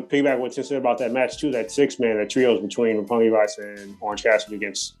 To piggyback what you said about that match too, that 6-man, that trios between Roppongi Vice and Orange Cassidy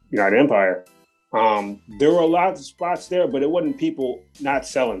against United Empire. There were a lot of spots there, but it wasn't people not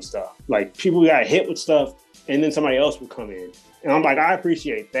selling stuff. Like people got hit with stuff, and then somebody else would come in. And I'm like, I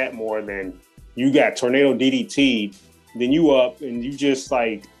appreciate that more than you got tornado DDT'd, then you up and you just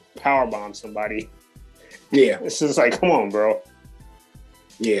like powerbomb somebody. Yeah, it's just like, come on, bro.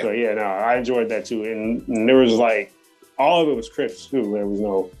 Yeah. So yeah, no, I enjoyed that too, and there was like all of it was crisp too. There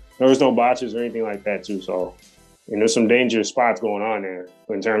was no botches or anything like that too. So, and there's some dangerous spots going on there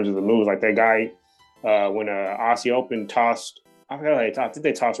in terms of the moves. Like that guy when Aussie Open tossed, I forgot how they tossed. Did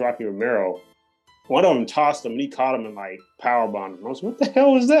they toss Rocky Romero? One of them tossed him and he caught him and like powerbombed him. I was like, what the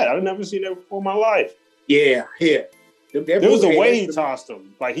hell was that? I've never seen that before in my life. Yeah. There was a way he tossed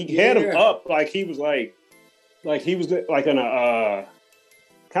him. Like he had him up like he was like he was like in a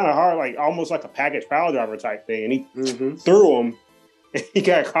kind of hard, like almost like a package power driver type thing. And he threw him and he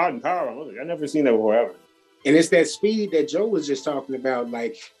got caught in power. I was like, I've never seen that before ever. And it's that speed that Joe was just talking about.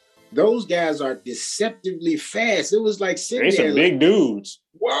 Like those guys are deceptively fast. It was like sitting there. Some big dudes.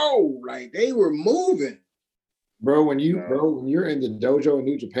 Whoa, like they were moving. Bro, when you're in the dojo in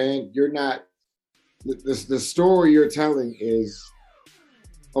New Japan, you're not the story you're telling is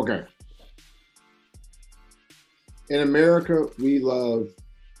okay. In America, we love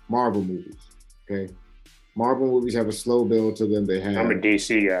Marvel movies. Okay. Marvel movies have a slow build to them. I'm a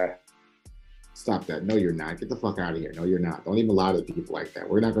DC guy. Stop that. No, you're not. Get the fuck out of here. No, you're not. Don't even lie to people like that.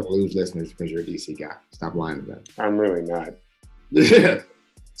 We're not going to lose listeners because you're a DC guy. Stop lying to them. I'm really not. Yeah.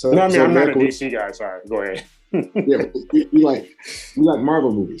 I'm not a DC guy. Sorry. Go ahead. Yeah, we like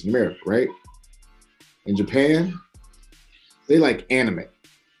Marvel movies in America, right? In Japan, they like anime.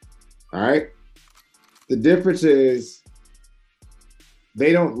 All right? The difference is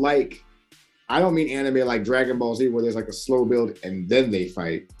they don't like I don't mean anime like Dragon Ball Z where there's like a slow build and then they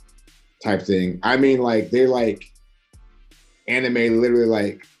fight type thing. I mean like they're like anime literally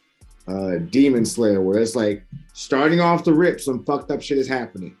like Demon Slayer where it's like starting off the rip, some fucked up shit is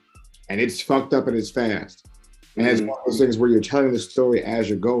happening. And it's fucked up and it's fast. And it's one of those things where you're telling the story as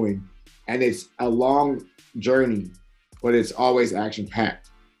you're going. And it's a long journey, but it's always action-packed.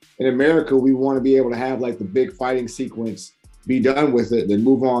 In America, we want to be able to have like the big fighting sequence, be done with it, then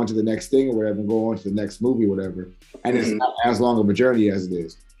move on to the next thing or whatever, and go on to the next movie or whatever. And it's not as long of a journey as it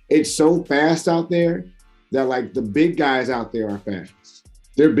is. It's so fast out there that like the big guys out there are fast.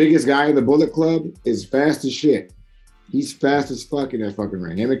 Their biggest guy in the Bullet Club is fast as shit. He's fast as fuck in that fucking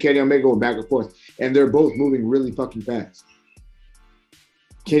ring. Him and Kenny Omega go back and forth, and they're both moving really fucking fast.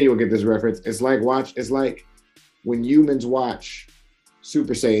 Kenny will get this reference. It's like when humans watch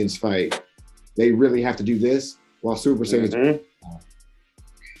Super Saiyans fight, they really have to do this while Super Saiyans.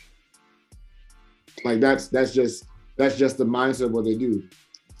 Like that's just the mindset of what they do.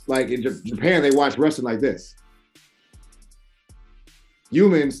 Like in Japan, they watch wrestling like this.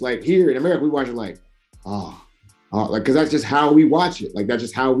 Humans, like here in America, we watch it like, like, because that's just how we watch it. Like, that's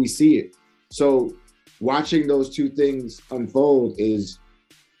just how we see it. So watching those two things unfold it's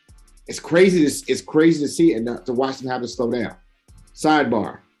crazy to see and to watch them have to slow down.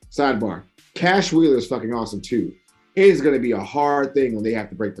 Sidebar. Cash Wheeler is fucking awesome too. It is going to be a hard thing when they have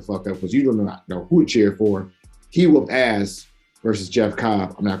to break the fuck up because you do not know who to cheer for. He whooped ass versus Jeff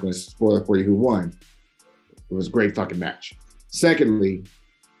Cobb. I'm not going to spoil it for you who won. It was a great fucking match. Secondly,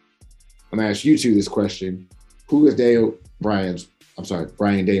 I'm going to ask you two this question. Who is Brian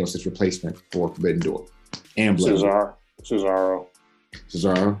Danielson's replacement for Forbidden Door? And Cesaro.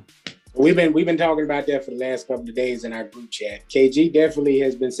 We've been talking about that for the last couple of days in our group chat. KG definitely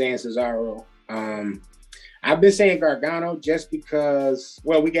has been saying Cesaro. I've been saying Gargano just because,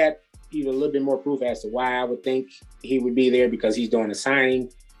 well, we got even a little bit more proof as to why I would think he would be there because he's doing a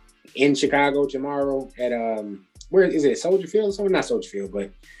signing in Chicago tomorrow at where is it? Soldier Field? Somewhere, not Soldier Field,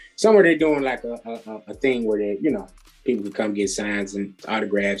 but somewhere they're doing like a thing where they, people can come get signs and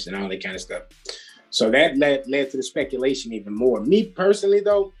autographs and all that kind of stuff. So that led to the speculation even more. Me personally,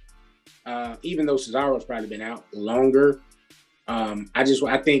 though, even though Cesaro's probably been out longer, I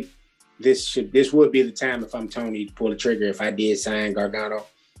think this would be the time if I'm Tony to pull the trigger if I did sign Gargano,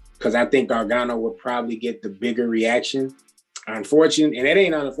 because I think Gargano would probably get the bigger reaction. Unfortunate, and it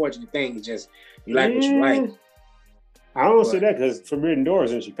ain't an unfortunate thing. It's just you like what you like. I don't say that because Forbidden Door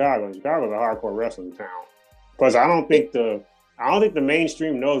is in Chicago. And Chicago's a hardcore wrestling town. Plus, I don't think the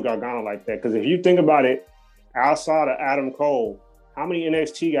mainstream knows Gargano like that. Because if you think about it, outside of Adam Cole, how many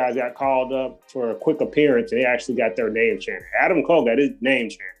NXT guys got called up for a quick appearance and they actually got their name chanted? Adam Cole got his name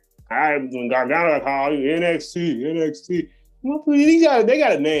chanted. When Gargano got called, NXT. These guys, they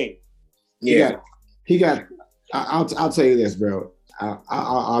got a name. Yeah, he got. I'll tell you this, bro.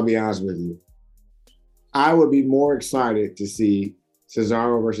 I'll be honest with you. I would be more excited to see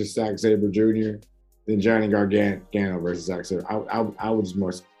Cesaro versus Zack Sabre Jr. than Johnny Gargano versus Zack Sabre. I would just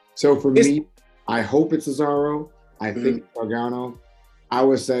more. So for me, I hope it's Cesaro. I think Gargano. I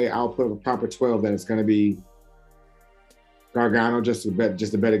would say I'll put a proper 12 that it's going to be Gargano just to bet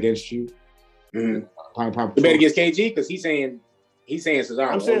against you. The bet against KG because he's saying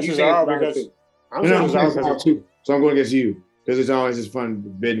Cesaro. I'm saying Cesaro because I'm saying Cesaro too. So I'm going against you. Because it's always just fun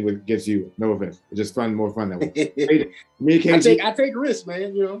bidding against you. No offense. It's just more fun that way. Me and KG. I take risks,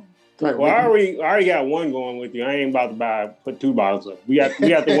 man, Right, well, I already got one going with you. I ain't about to put two bottles up. We got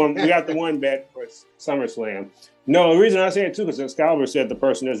the one bet for SummerSlam. No, the reason I say it too, because Excalibur said the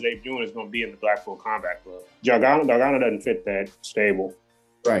person that's debuting is going to be in the Blackpool Combat Club. Gargano doesn't fit that stable.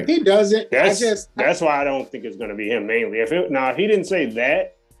 Right. He doesn't. That's why I don't think it's going to be him mainly. If he didn't say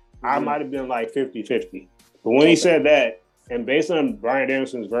that, I might have been like 50-50. But when he said that, and based on Bryan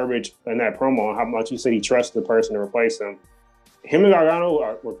Danielson's verbiage in that promo on how much he said he trusts the person to replace him and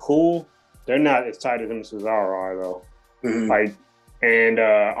Gargano were cool. They're not as tight as him and Cesaro are, though.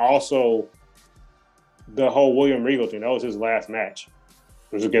 Also, the whole William Regal thing, that was his last match.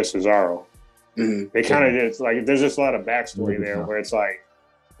 It was against Cesaro. They kind of did, like, there's just a lot of backstory there where it's like,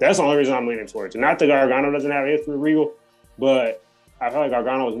 that's the only reason I'm leaning towards it. Not that Gargano doesn't have a history with Regal, but I feel like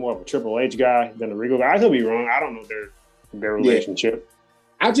Gargano was more of a Triple H guy than a Regal guy. I could be wrong. I don't know their relationship.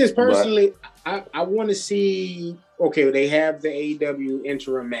 I just personally, I want to see, okay, they have the AEW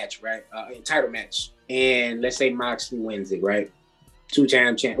interim match, right? Title match. And let's say Moxley wins it, right?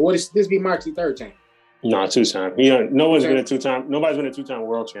 2-time champ. What is this be Moxley's third time? No, 2-time. Nobody's been a 2-time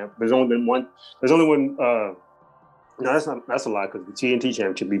world champ. There's only been one No, that's a lot because the TNT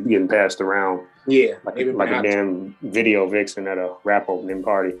championship be getting passed around. Yeah, like a damn video vixen at a rap opening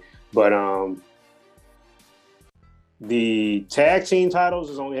party. But the tag team titles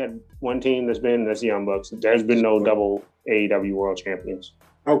has only had one team that's the Young Bucks. There's been no double AEW World Champions.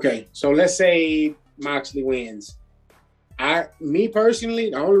 Okay, so let's say Moxley wins. Me personally,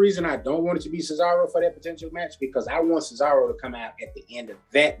 the only reason I don't want it to be Cesaro for that potential match because I want Cesaro to come out at the end of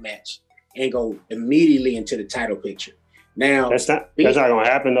that match and go immediately into the title picture. Now that's not going to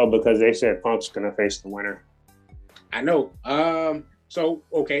happen though because they said Punk's going to face the winner. I know. So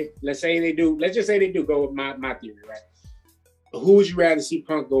okay, let's say they do. Let's just say they do go with my theory, right? Who would you rather see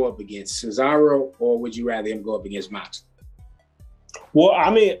Punk go up against, Cesaro, or would you rather him go up against Mox? Well,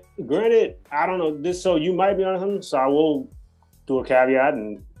 I mean, granted, I don't know this, so you might be on something. So I will do a caveat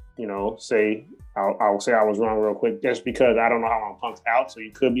and say I'll say I was wrong real quick, just because I don't know how long Punk's out. So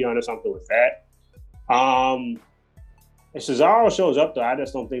you could be onto something with that. If Cesaro shows up, though, I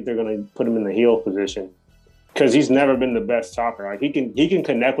just don't think they're going to put him in the heel position because he's never been the best talker. Like he can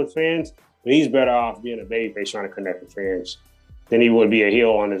connect with fans, but he's better off being a babyface trying to connect with fans than he would be a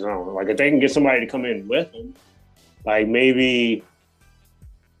heel on his own. Like if they can get somebody to come in with him, like maybe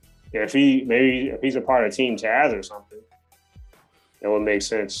if he's a part of Team Taz or something, it would make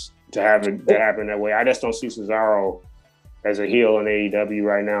sense to have it to happen that way. I just don't see Cesaro as a heel in AEW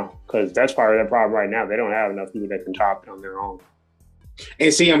right now because that's part of the problem right now. They don't have enough people that can talk on their own.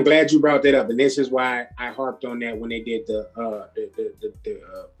 And see, I'm glad you brought that up, and this is why I harped on that when they did the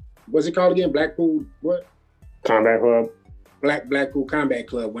what's it called again? Blackpool what? Combat Club. Blackpool Combat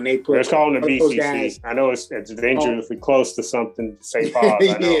Club when they put. Let's call them the BCC. Guys, I know it's dangerously close to something. St. Paul.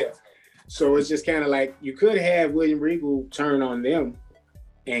 Yeah. So it's just kind of like you could have William Regal turn on them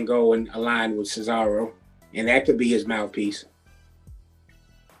and go and align with Cesaro, and that could be his mouthpiece.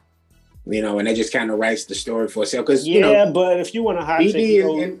 And that just kind of writes the story for itself. Because but if you want to hot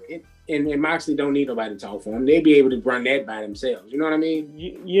BD and Moxley don't need nobody to talk for them. They'd be able to run that by themselves. You know what I mean?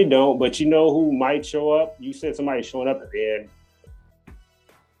 You don't, but you know who might show up? You said somebody showing up at the end.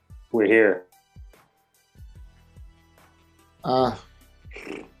 We're here.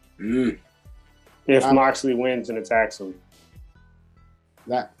 If Moxley wins and attacks him.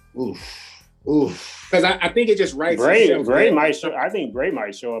 Because I think it just writes. Bray might show. I think Bray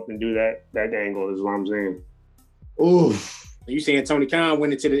might show up and do that angle. Is what I'm saying. Oof. You saying Tony Khan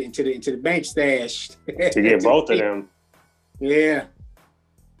went into the bank stash to get both of them? Yeah.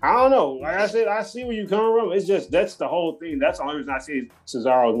 I don't know. Like I said, I see where you come from. It's just that's the whole thing. That's the only reason I see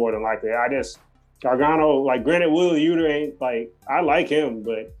Cesaro is more than likely. Gargano, like granted, Will Uter ain't like I like him,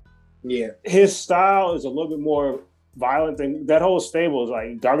 but yeah, his style is a little bit more violent than that whole stable is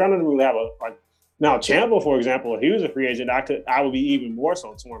like Gargano didn't really have now Ciampa, for example, if he was a free agent, I would be even more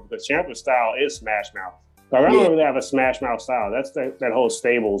so torn because Ciampa's style is smash mouth. Gargano don't really have a smash mouth style. That's that whole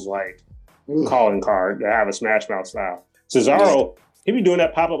stable's like calling card to have a smash mouth style. Cesaro, he be doing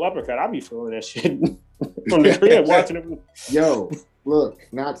that pop up uppercut. I'll be feeling that shit from the crib watching him. Yo, look,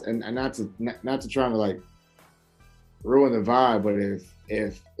 not to try to like ruin the vibe, but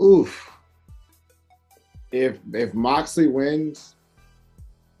if Moxley wins,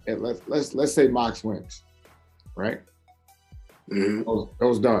 let's say Mox wins, right? Mm-hmm.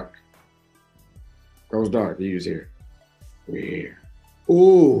 Goes dark. He was here. We're here.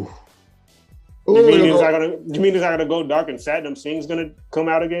 Ooh. You mean it's not gonna go dark and Satnam Singh's gonna come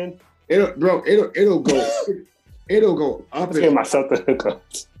out again? It'll go up. It'll go up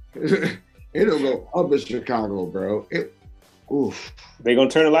in Chicago, bro. They're gonna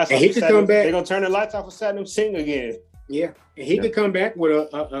turn the lights off. He could come back. They're gonna turn the lights off for Satnam Singh again. Yeah, and he could come back with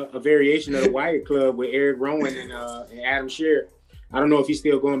a variation of the Wyatt Club with Eric Rowan and Adam Scherr. I don't know if he's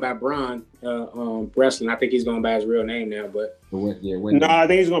still going by Braun wrestling. I think he's going by his real name now, but no, I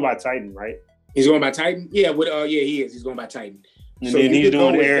think he's going by Titan, right? He's going by Titan. Yeah, he is. He's going by Titan. And so then he's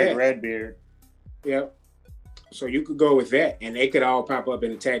doing Eric Redbeard. Yeah. So you could go with that, and they could all pop up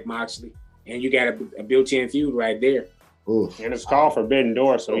and attack Moxley, and you got a built-in feud right there. Oof. And it's called Forbidden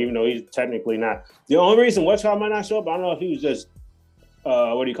Door, so even though he's technically not, the only reason Westphal might not show up, I don't know if he was just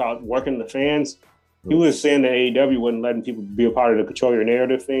working the fans. He was saying that AEW wasn't letting people be a part of the control your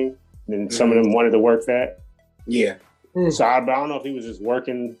narrative thing, and some of them wanted to work that. Yeah. So I don't know if he was just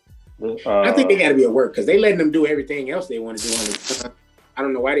working. I think they got to be at work because they letting them do everything else they want to do on the. I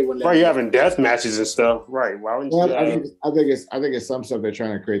don't know why they wouldn't. Right, you having death matches and stuff, right? Why wouldn't you? I think it's some stuff they're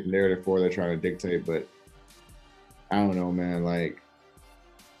trying to create the narrative for. They're trying to dictate, but I don't know, man. Like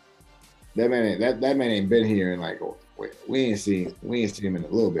that man ain't been here, and like we ain't seen him in a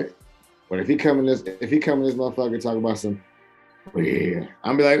little bit. But if he come in this motherfucker talk about some,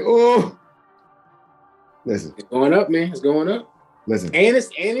 I'm be like, oh, Listen, It's going up, man. It's going up. listen. And it's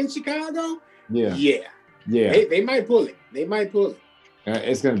in Chicago. Yeah, Yeah. They might pull it. They might pull it.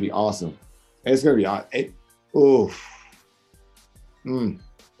 It's gonna be awesome. It's gonna be oof. The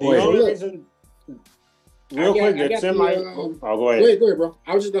only reason, real quick, that semi. Go go ahead. Go ahead, bro.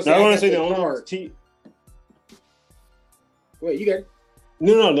 I was just gonna say. I want to say the only. Wait, you got it.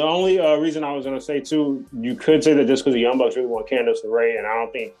 No. The only reason I was gonna say too, you could say that just because the Young Bucks really want Candice LeRae, and I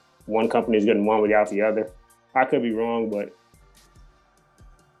don't think one company is getting one without the other. I could be wrong, but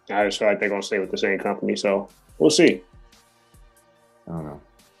I just feel like they're gonna stay with the same company. So we'll see. I don't know.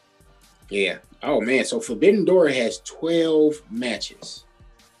 Yeah. Oh man. So Forbidden Door has 12 matches.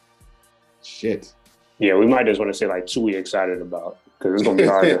 Shit. Yeah, we might just want to say like 2 we excited about because it's gonna be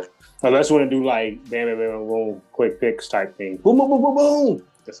hard to. Unless we want to do like bam, bam, bam, boom, quick picks type thing. Boom, boom, boom, boom, boom.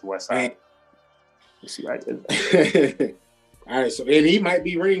 That's the West Side. Let's see what I did. All right, so and he might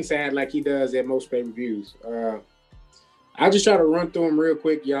be ringside like he does at most pay-per-views. I'll just try to run through them real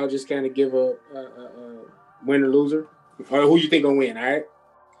quick. Y'all just kind of give a winner loser or who you think gonna win. All right.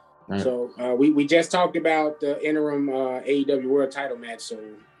 All right. So we just talked about the interim AEW World Title match. So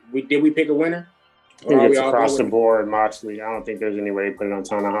did we pick a winner? I think it's across the board, Moxley. I don't think there's any way to put it on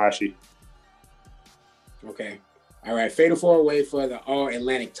Tanahashi. Okay. All right. Fatal 4-way for the All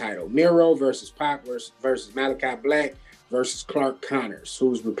Atlantic title. Miro versus Pac versus Malachi Black versus Clark Connors,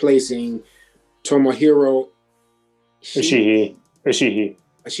 who's replacing Tomohiro Ishii.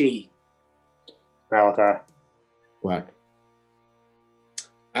 Malachi Black.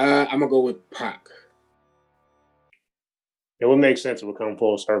 I'm going to go with Pac. It would make sense if it come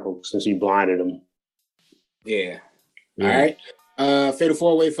full circle since he blinded him. Yeah. All right. Fatal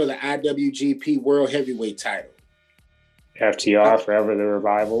 4-way for the IWGP World Heavyweight title. FTR, Forever the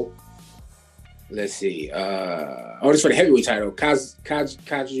Revival. Let's see. This is for the heavyweight title. Kazuchika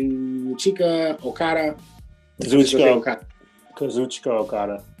Okada. Kazuchika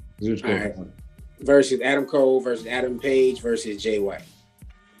Okada. Right. Versus Adam Cole versus Adam Page versus Jay White.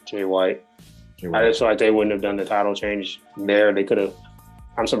 Jay White. I just feel like they wouldn't have done the title change there. They could have.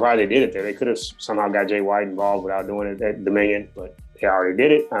 I'm surprised they did it there. They could have somehow got Jay White involved without doing it at Dominion, but they already did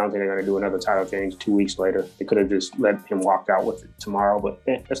it. I don't think they're going to do another title change 2 weeks later. They could have just let him walk out with it tomorrow, but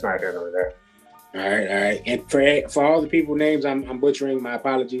that's not here nor there. All right. And for all the people names I'm butchering, my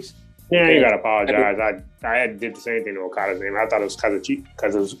apologies. Yeah, you gotta apologize. I did the same thing to Okada's name. I thought it was Kazuchika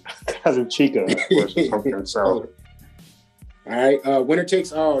or something. So. All right, winner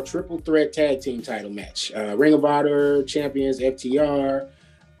takes all triple threat tag team title match. Ring of Honor champions FTR,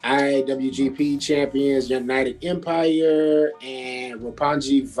 IWGP champions United Empire, and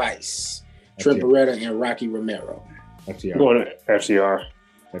Roppongi Vice, Trent Beretta and Rocky Romero. FTR. Going to FTR.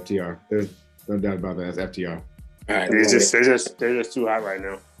 FTR. There's no doubt about that. It's FTR. All right, they're just too hot right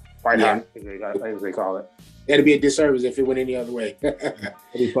now. White hot, as they call it. That'd be a disservice if it went any other way. It'd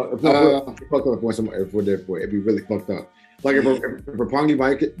be fucked up if we're there for it. It'd be really fucked up. Like if Roppongi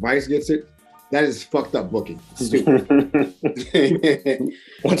Vice gets it, that is fucked up booking. Stupid.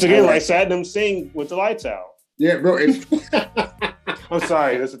 Once again, like Saddam Singh with the lights out. Yeah, bro. I'm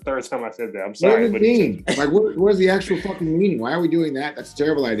sorry. That's the third time I said that. I'm sorry. What does it mean? Like, where's the actual fucking meaning? Why are we doing that? That's a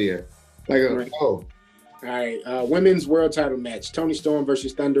terrible idea. Like, All right. Women's world title match. Toni Storm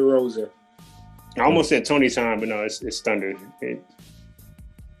versus Thunder Rosa. I almost said Tony Time, but no, it's Thunder.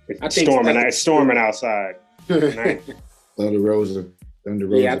 It's storming outside. Thunder Rosa.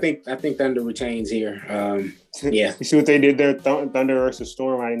 Yeah, I think Thunder retains here. Yeah. You see what they did there? Thunder versus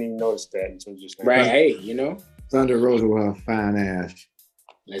Storm. I didn't even notice that. So just right. Hey, Thunder Rosa with her fine ass.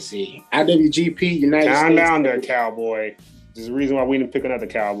 Let's see. IWGP United States. Down there, cowboy. There's a reason why we didn't pick another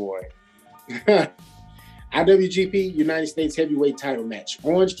cowboy. IWGP United States Heavyweight Title match.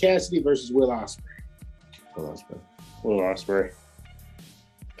 Orange Cassidy versus Will Ospreay. Will Ospreay.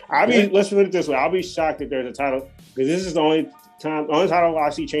 Let's put it this way. I'll be shocked if there's a title, because this is the only title I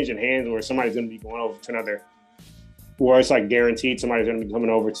see changing hands where somebody's going to be going over to another, where it's like guaranteed somebody's going to be coming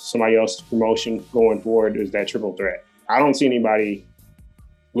over to somebody else's promotion going forward, is that triple threat. I don't see anybody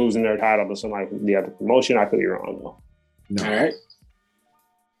losing their title to somebody from the other promotion. I could be wrong, though. No. All right.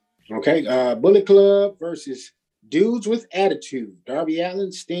 Okay. Bullet Club versus Dudes with Attitude. Darby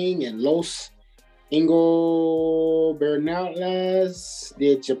Allin, Sting, and Los Ingobernables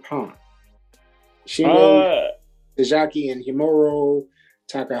de Japan. Shingo Tajaki and Himuro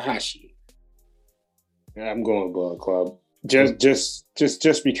Takahashi. I'm going Bullet Club. Just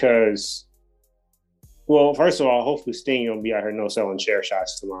because. Well, first of all, hopefully Sting don't be out here selling chair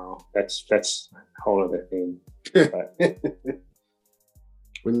shots tomorrow. That's a whole other thing.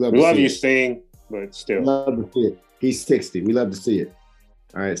 But we love you, Sting, but still. We love to see it. He's 60. We love to see it.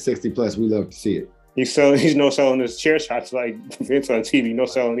 All right, 60 plus. We love to see it. He's no selling his chair shots like Vince on TV. No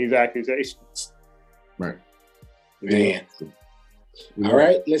selling these accusations. Right. Man. All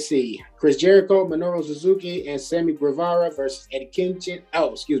right, let's see. Chris Jericho, Minoru Suzuki, and Sammy Guevara versus Eddie Kingston.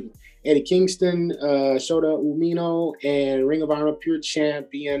 Eddie Kingston, Shota Umino, and Ring of Honor Pure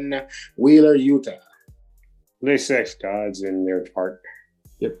Champion Wheeler Yuta. They sex gods in their part.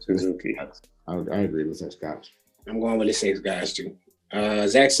 Yep. Suzuki. I agree with sex gods. I'm going with the sex guys too.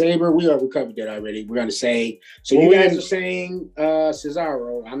 Zack Sabre, we covered that already. We're gonna say so. You guys are saying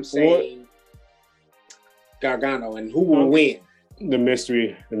Cesaro. I'm saying Gargano, and who will win? The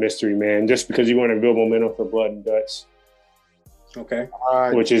mystery man. Just because you want to build momentum for Blood and Guts. Okay.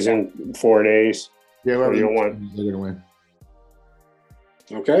 Which is in 4 days. Yeah, they're gonna win.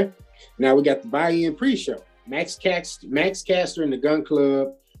 Okay. Now we got the buy-in pre-show. Max Caster and the Gun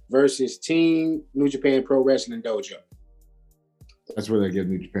Club versus Team New Japan Pro Wrestling Dojo. That's where they give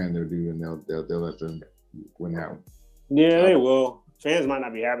New Japan their due, and they'll let them win that one. Yeah, they will. Fans might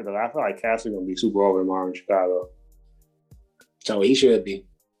not be happy though. I feel like Caster's gonna be super over tomorrow in Chicago. So he should be.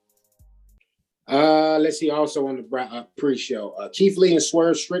 Let's see. Also on the pre-show, Keith Lee and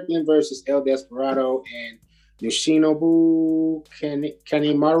Swerve Strickland versus El Desperado and Yoshinobu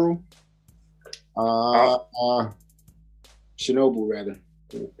Kanemaru. Shinobu rather.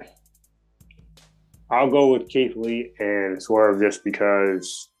 I'll go with Keith Lee and Swerve just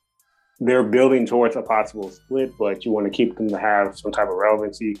because they're building towards a possible split, but you want to keep them to have some type of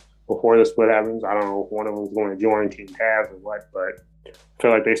relevancy before the split happens. I don't know if one of them is going to join Team Taz or what, but I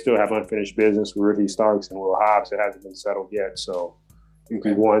feel like they still have unfinished business with Ricky Starks and Will Hobbs. It hasn't been settled yet, so we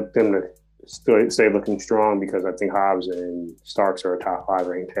want them to still stay looking strong because I think Hobbs and Starks are a top 5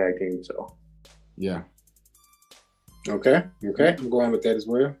 ranked tag team. So, yeah. Okay. I'm going with that as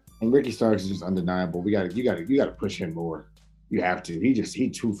well. And Ricky Starks is just undeniable. You got to push him more. You have to. He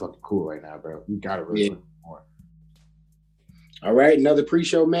too fucking cool right now, bro. You got to really push him more. All right, another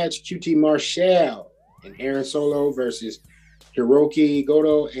pre-show match: QT Marshall and Aaron Solo versus Hiroki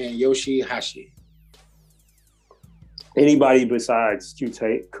Goto and Yoshi-Hashi. Anybody besides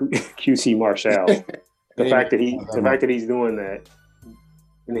QT Marshall. The fact that he's doing that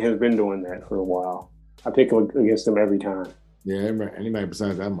and has been doing that for a while. I pick him against him every time. Yeah, anybody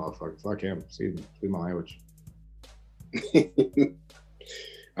besides that motherfucker. Fuck him. See my language.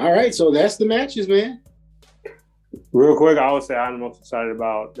 All right, so that's the matches, man. Real quick, I would say I'm most excited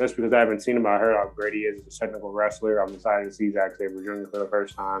about, just because I haven't seen him, I heard how great he is as a technical wrestler. I'm excited to see Zack Sabre Jr. for the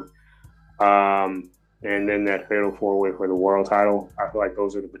first time. And then that fatal 4-way for the world title. I feel like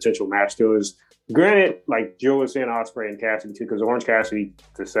those are the potential match killers. Granted, like Joe was saying, Ospreay and Cassidy too, because Orange Cassidy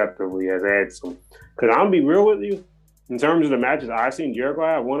deceptively has had some. Because I'm going to be real with you, in terms of the matches I've seen Jericho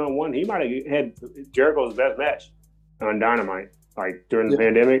have one-on-one, he might have had Jericho's best match on Dynamite. Like during the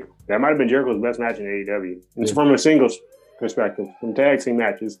pandemic, that might have been Jericho's best match in AEW. It's from a singles perspective, from tag team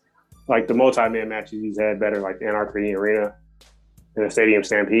matches, like the multi-man matches he's had better, like the Anarchy Arena and the Stadium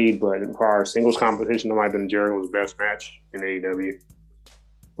Stampede. But in our singles competition, that might have been Jericho's best match in AEW.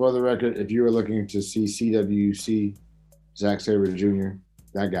 For the record, if you were looking to see CWC Zack Sabre Jr.,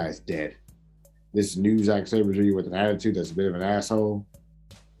 that guy's dead. This new Zack Sabre Jr. with an attitude that's a bit of an asshole,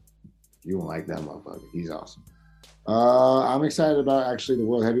 you won't like that motherfucker. He's awesome. I'm excited about actually the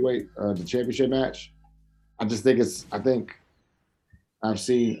World Heavyweight, the championship match. I think I've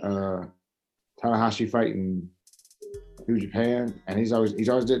seen Tanahashi fight in New Japan, and he's always in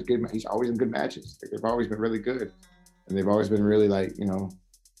good matches. Like, they've always been really good, and they've always been really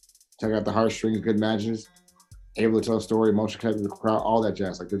tug out the heartstrings, good matches, able to tell a story, emotion connected with the crowd, all that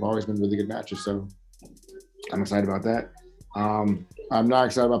jazz. Like, they've always been really good matches. So I'm excited about that. I'm not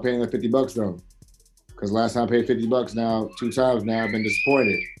excited about paying the $50 though. Because last time I paid $50 now, 2 times now, I've been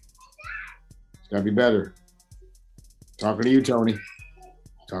disappointed. It's got to be better. Talking to you, Tony.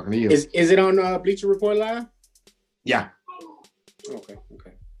 Talking to you. Is it on Bleacher Report Live? Yeah. Okay.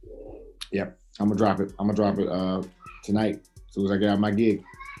 Yep. I'm going to drop it tonight as soon as I get out of my gig.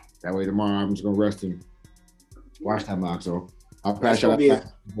 That way tomorrow I'm just going to rest and watch that mock. So I'll pass you out.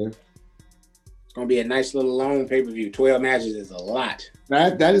 It's going to be a nice little long pay-per-view. 12 matches is a lot.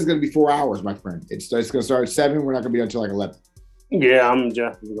 That is going to be 4 hours, my friend. It's going to start at 7. We're not going to be until like 11. Yeah, I'm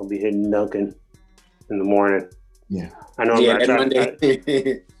definitely going to be hitting Duncan in the morning. Yeah. I know. Yeah,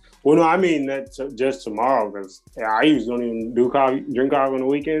 Monday. Well, no, I mean that's just tomorrow because I usually don't even drink coffee on the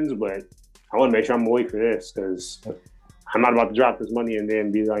weekends, but I want to make sure I'm awake for this because I'm not about to drop this money and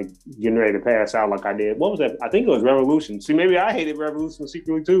then be like getting ready to pass out like I did. What was that? I think it was Revolution. See, maybe I hated Revolution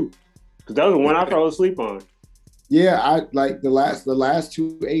secretly too because that was the one I fell asleep on. Yeah, I like the last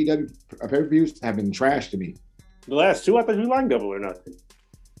 2 AEW pay-per-views have been trash to me. The last 2, I thought you liked Double or Nothing.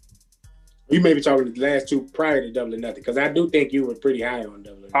 You may be talking the last two prior to Double or Nothing, because I do think you were pretty high on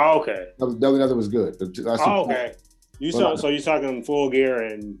Double or Nothing. Oh, okay. Double or Nothing was good. Okay. So you're talking Full Gear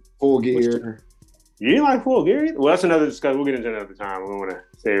and Full Gear. You didn't like Full Gear either? Well, that's another discussion. We'll get into another time. We don't want to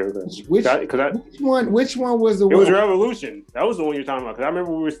say it. Which one was the one? It was Revolution. That was the one you're talking about. Because I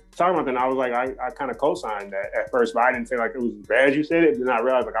remember we were talking about that, and I was like, I kind of co-signed that at first, but I didn't say like it was as bad as you said it. Then I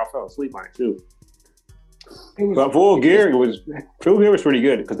realized like I fell asleep on it too. But Full Gear was pretty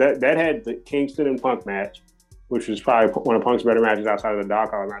good because that had the Kingston and Punk match, which was probably one of Punk's better matches outside of the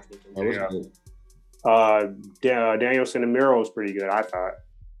Doc Collar match. Danielson and Miro was pretty good, I thought.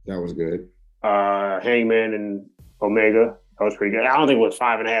 That was good. Hangman and Omega, that was pretty good. I don't think it was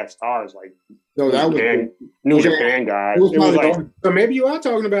 5.5 stars. Like no, that was New Japan guys. It was like, so maybe you are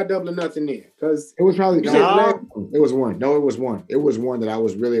talking about Double or Nothing then, because it was probably it was one. No, it was one. It was one that I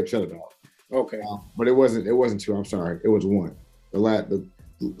was really upset about. Okay, but it wasn't two. I'm sorry, it was one. The last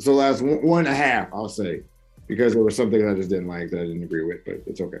 1.5, I'll say, because there was something I just didn't like that I didn't agree with, but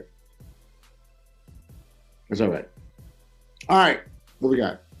it's okay. It's all right. All right, what we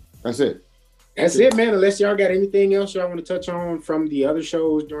got? That's it. That's it, man. Unless y'all got anything else y'all want to touch on from the other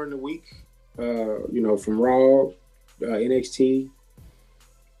shows during the week, from Raw, NXT.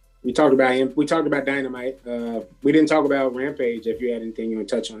 We talked about Dynamite. We didn't talk about Rampage. If you had anything you want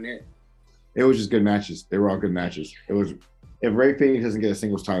to touch on that. It was just good matches. They were all good matches. It was if Ray Phoenix doesn't get a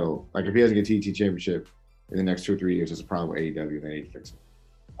singles title, like if he doesn't get TT Championship in the next 2 or 3 years, it's a problem with AEW. They need to fix it.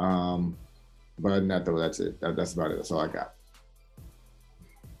 But other than that, though, that's it. That's about it. That's all I got.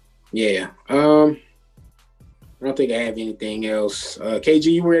 Yeah. I don't think I have anything else. KG,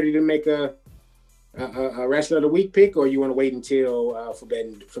 you ready to make a Wrestler of the Week pick, or you want to wait until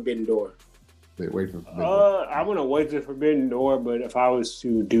Forbidden Door? Wait for Forbidden Door. I'm gonna wait till Forbidden Door, but if I was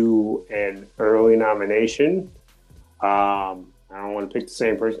to do an early nomination, I don't want to pick the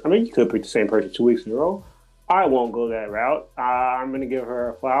same person. I mean, you could pick the same person 2 weeks in a row. I won't go that route. I'm going to give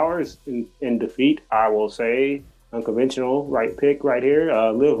her flowers in defeat. I will say unconventional right pick right here.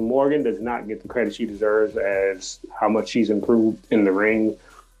 Liv Morgan does not get the credit she deserves as how much she's improved in the ring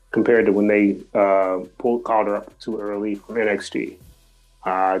compared to when they called her up too early from NXT.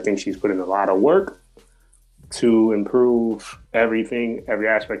 I think she's put in a lot of work to improve every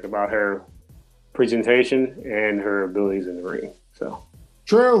aspect about her presentation and her abilities in the ring. So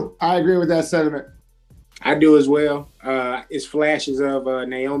true. I agree with that sentiment. I do as well. It's flashes of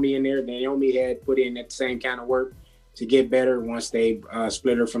Naomi in there. Naomi had put in that same kind of work to get better once they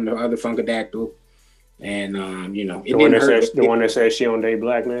split her from the other Funkadactyl. And, the one that says she on Day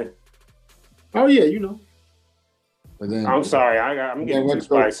Black, man. Oh, yeah, But then, I'm sorry. I'm getting too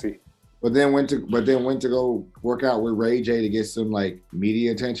spicy. But then went to go work out with Ray J to get some, like,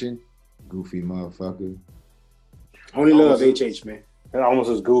 media attention. Goofy motherfucker. Only love HH, man. Almost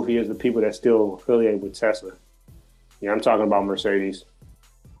as goofy as the people that still affiliate with Tesla. Yeah, I'm talking about Mercedes.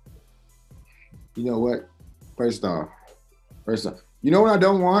 You know what? First off, you know what I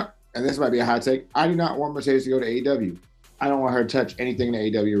don't want? And this might be a hot take. I do not want Mercedes to go to AEW. I don't want her to touch anything in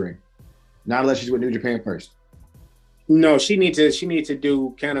the AEW ring. Not unless she's with New Japan first. No, she needs to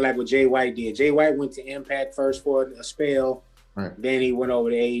do kind of like what Jay White did. Jay White went to Impact first for a spell. Right. Then he went over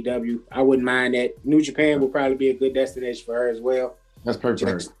to AEW. I wouldn't mind that. New Japan would probably be a good destination for her as well. That's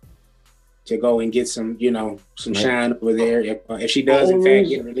perfect. To go and get some, some shine over there if she does in fact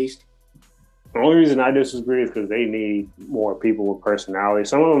get released. The only reason I disagree is because they need more people with personality.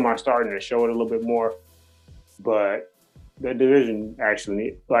 Some of them are starting to show it a little bit more, but the division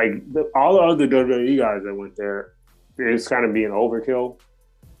actually all the other WWE guys that went there, it's kind of being overkill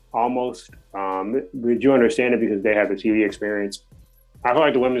almost. But you understand it because they have the TV experience. I feel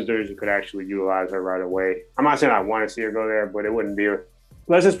like the women's division could actually utilize her right away. I'm not saying I want to see her go there, but it wouldn't be her.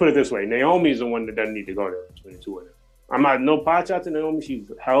 Let's just put it this way. Naomi's the one that doesn't need to go there between the two of them. I'm not no pot out to Naomi.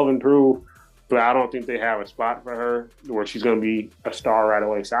 She's hell of improved, but I don't think they have a spot for her where she's going to be a star right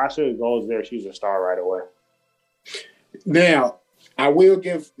away. Sasha goes there. She's a star right away. Now, I will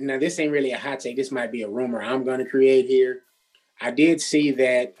now this ain't really a hot take. This might be a rumor I'm going to create here. I did see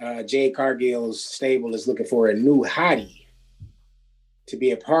that Jade Cargill's stable is looking for a new hottie to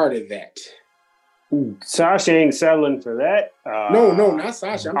be a part of that. Sasha ain't settling for that. No, not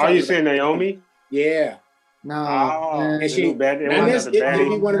Sasha. Are you saying Naomi? Yeah. No. And she, it'd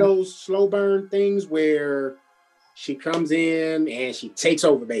be one of those slow burn things where she comes in and she takes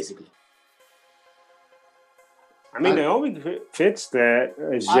over, basically. I mean, Naomi fits that.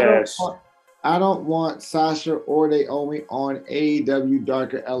 It's just... I don't want Sasha or Naomi on AEW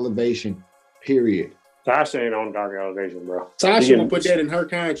Darker Elevation, period. Sasha ain't on Dark Elevation, bro. Sasha will put that in her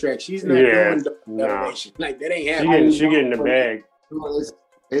contract. She's not doing Dark Elevation. Like, that ain't happening. She getting the bag.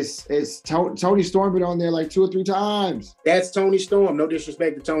 It's Tony Storm been on there like 2 or 3 times. That's Tony Storm. No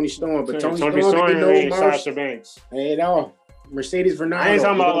disrespect to Tony Storm, but Tony Storm ain't Sasha Banks at all. Mercedes Vernado. I ain't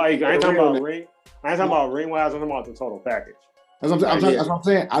talking about ring. I ain't talking about ring wise. I'm talking about the total package. That's what I'm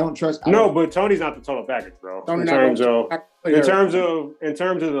saying. I don't trust. But Tony's not the total package, bro. In terms of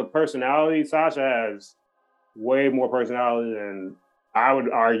the personality, Sasha has way more personality than I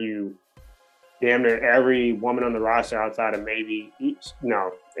would argue. Damn near every woman on the roster outside of maybe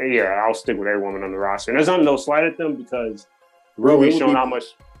I'll stick with every woman on the roster. And there's no slight at them because Ruby's shown how much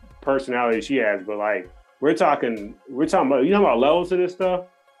personality she has. But like we're talking about levels to this stuff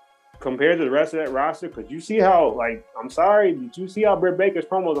compared to the rest of that roster. Because you see how did you see how Britt Baker's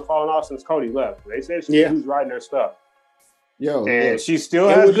promos have fallen off since Cody left? They said she was writing her stuff. She still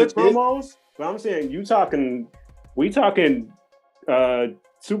has good promos. But I'm saying we talking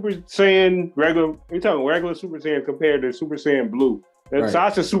Super Saiyan regular. We talking regular Super Saiyan compared to Super Saiyan Blue. That's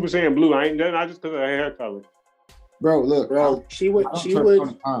Sasha Super Saiyan Blue. Not just because of her hair color. Bro, look, bro. She would.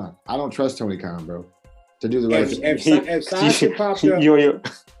 I don't trust Tony Khan, bro, to do the right thing. If Sasha popped up,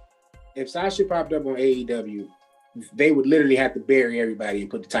 if Sasha popped up on AEW, they would literally have to bury everybody and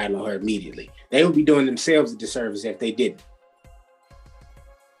put the title on her immediately. They would be doing themselves a disservice if they didn't.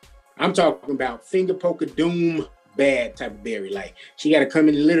 I'm talking about finger poke of doom. Bad type of bury. Like she got to come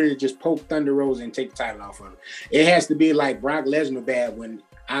in and literally just poke Thunder Rosa and take the title off of him. It has to be like Brock Lesnar bad when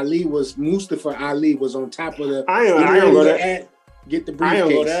Mustafa Ali was on top of the. I don't go that. Get the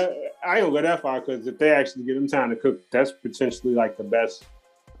briefcase. I don't go that far because if they actually give him time to cook, that's potentially like the best.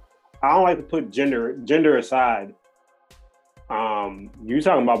 I don't like to put gender aside. You're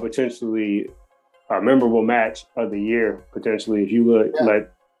talking about potentially a memorable match of the year potentially if you would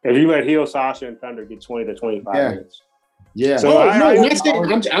let heel Sasha and Thunder get 20 to 25 minutes. Yeah. So I'm just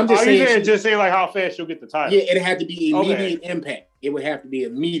saying. Just saying like how fast she'll get the title. Yeah, it had to be immediate impact. It would have to be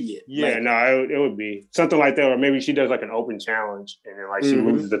immediate. Yeah, it would be something like that, or maybe she does like an open challenge and then like she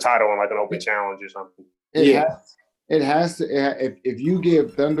loses the title on like an open challenge or something. It has to. If you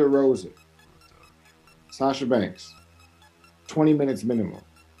give Thunder Rosa, Sasha Banks, 20 minutes minimum,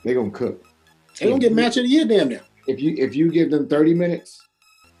 they're gonna cook. They're gonna get match of the year, damn near. If you give them 30 minutes.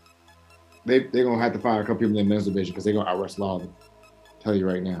 They're going to have to fire a couple people in the men's division because they're going to out-wrestle all of them. Tell you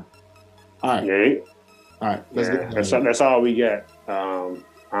right now. All right. Yeah. All right. That's all we got. I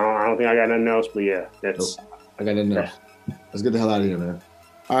don't think I got nothing else, but yeah. I got nothing else. Let's get the hell out of here, man.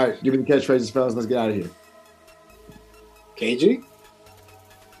 All right. Give me the catchphrases, fellas. Let's get out of here. KG?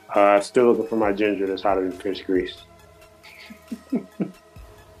 Still looking for my ginger that's hotter than fish grease.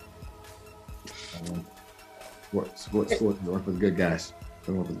 Work for the good guys.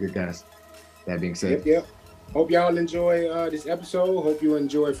 Work for the good guys. That being said. Yep. Hope y'all enjoy this episode. Hope you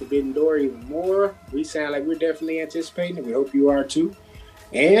enjoy Forbidden Door even more. We sound like we're definitely anticipating it. We hope you are too.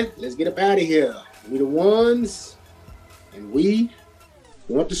 And let's get up out of here. We the ones, and we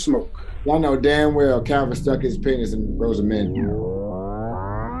want the smoke. Y'all know damn well Calvin stuck his penis in Rosa Men.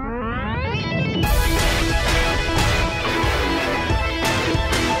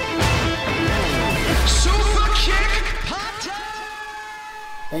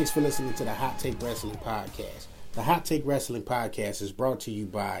 Thanks for listening to the Hot Take Wrestling Podcast. The Hot Take Wrestling Podcast is brought to you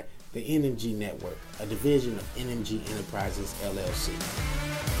by the NMG Network, a division of NMG Enterprises, LLC.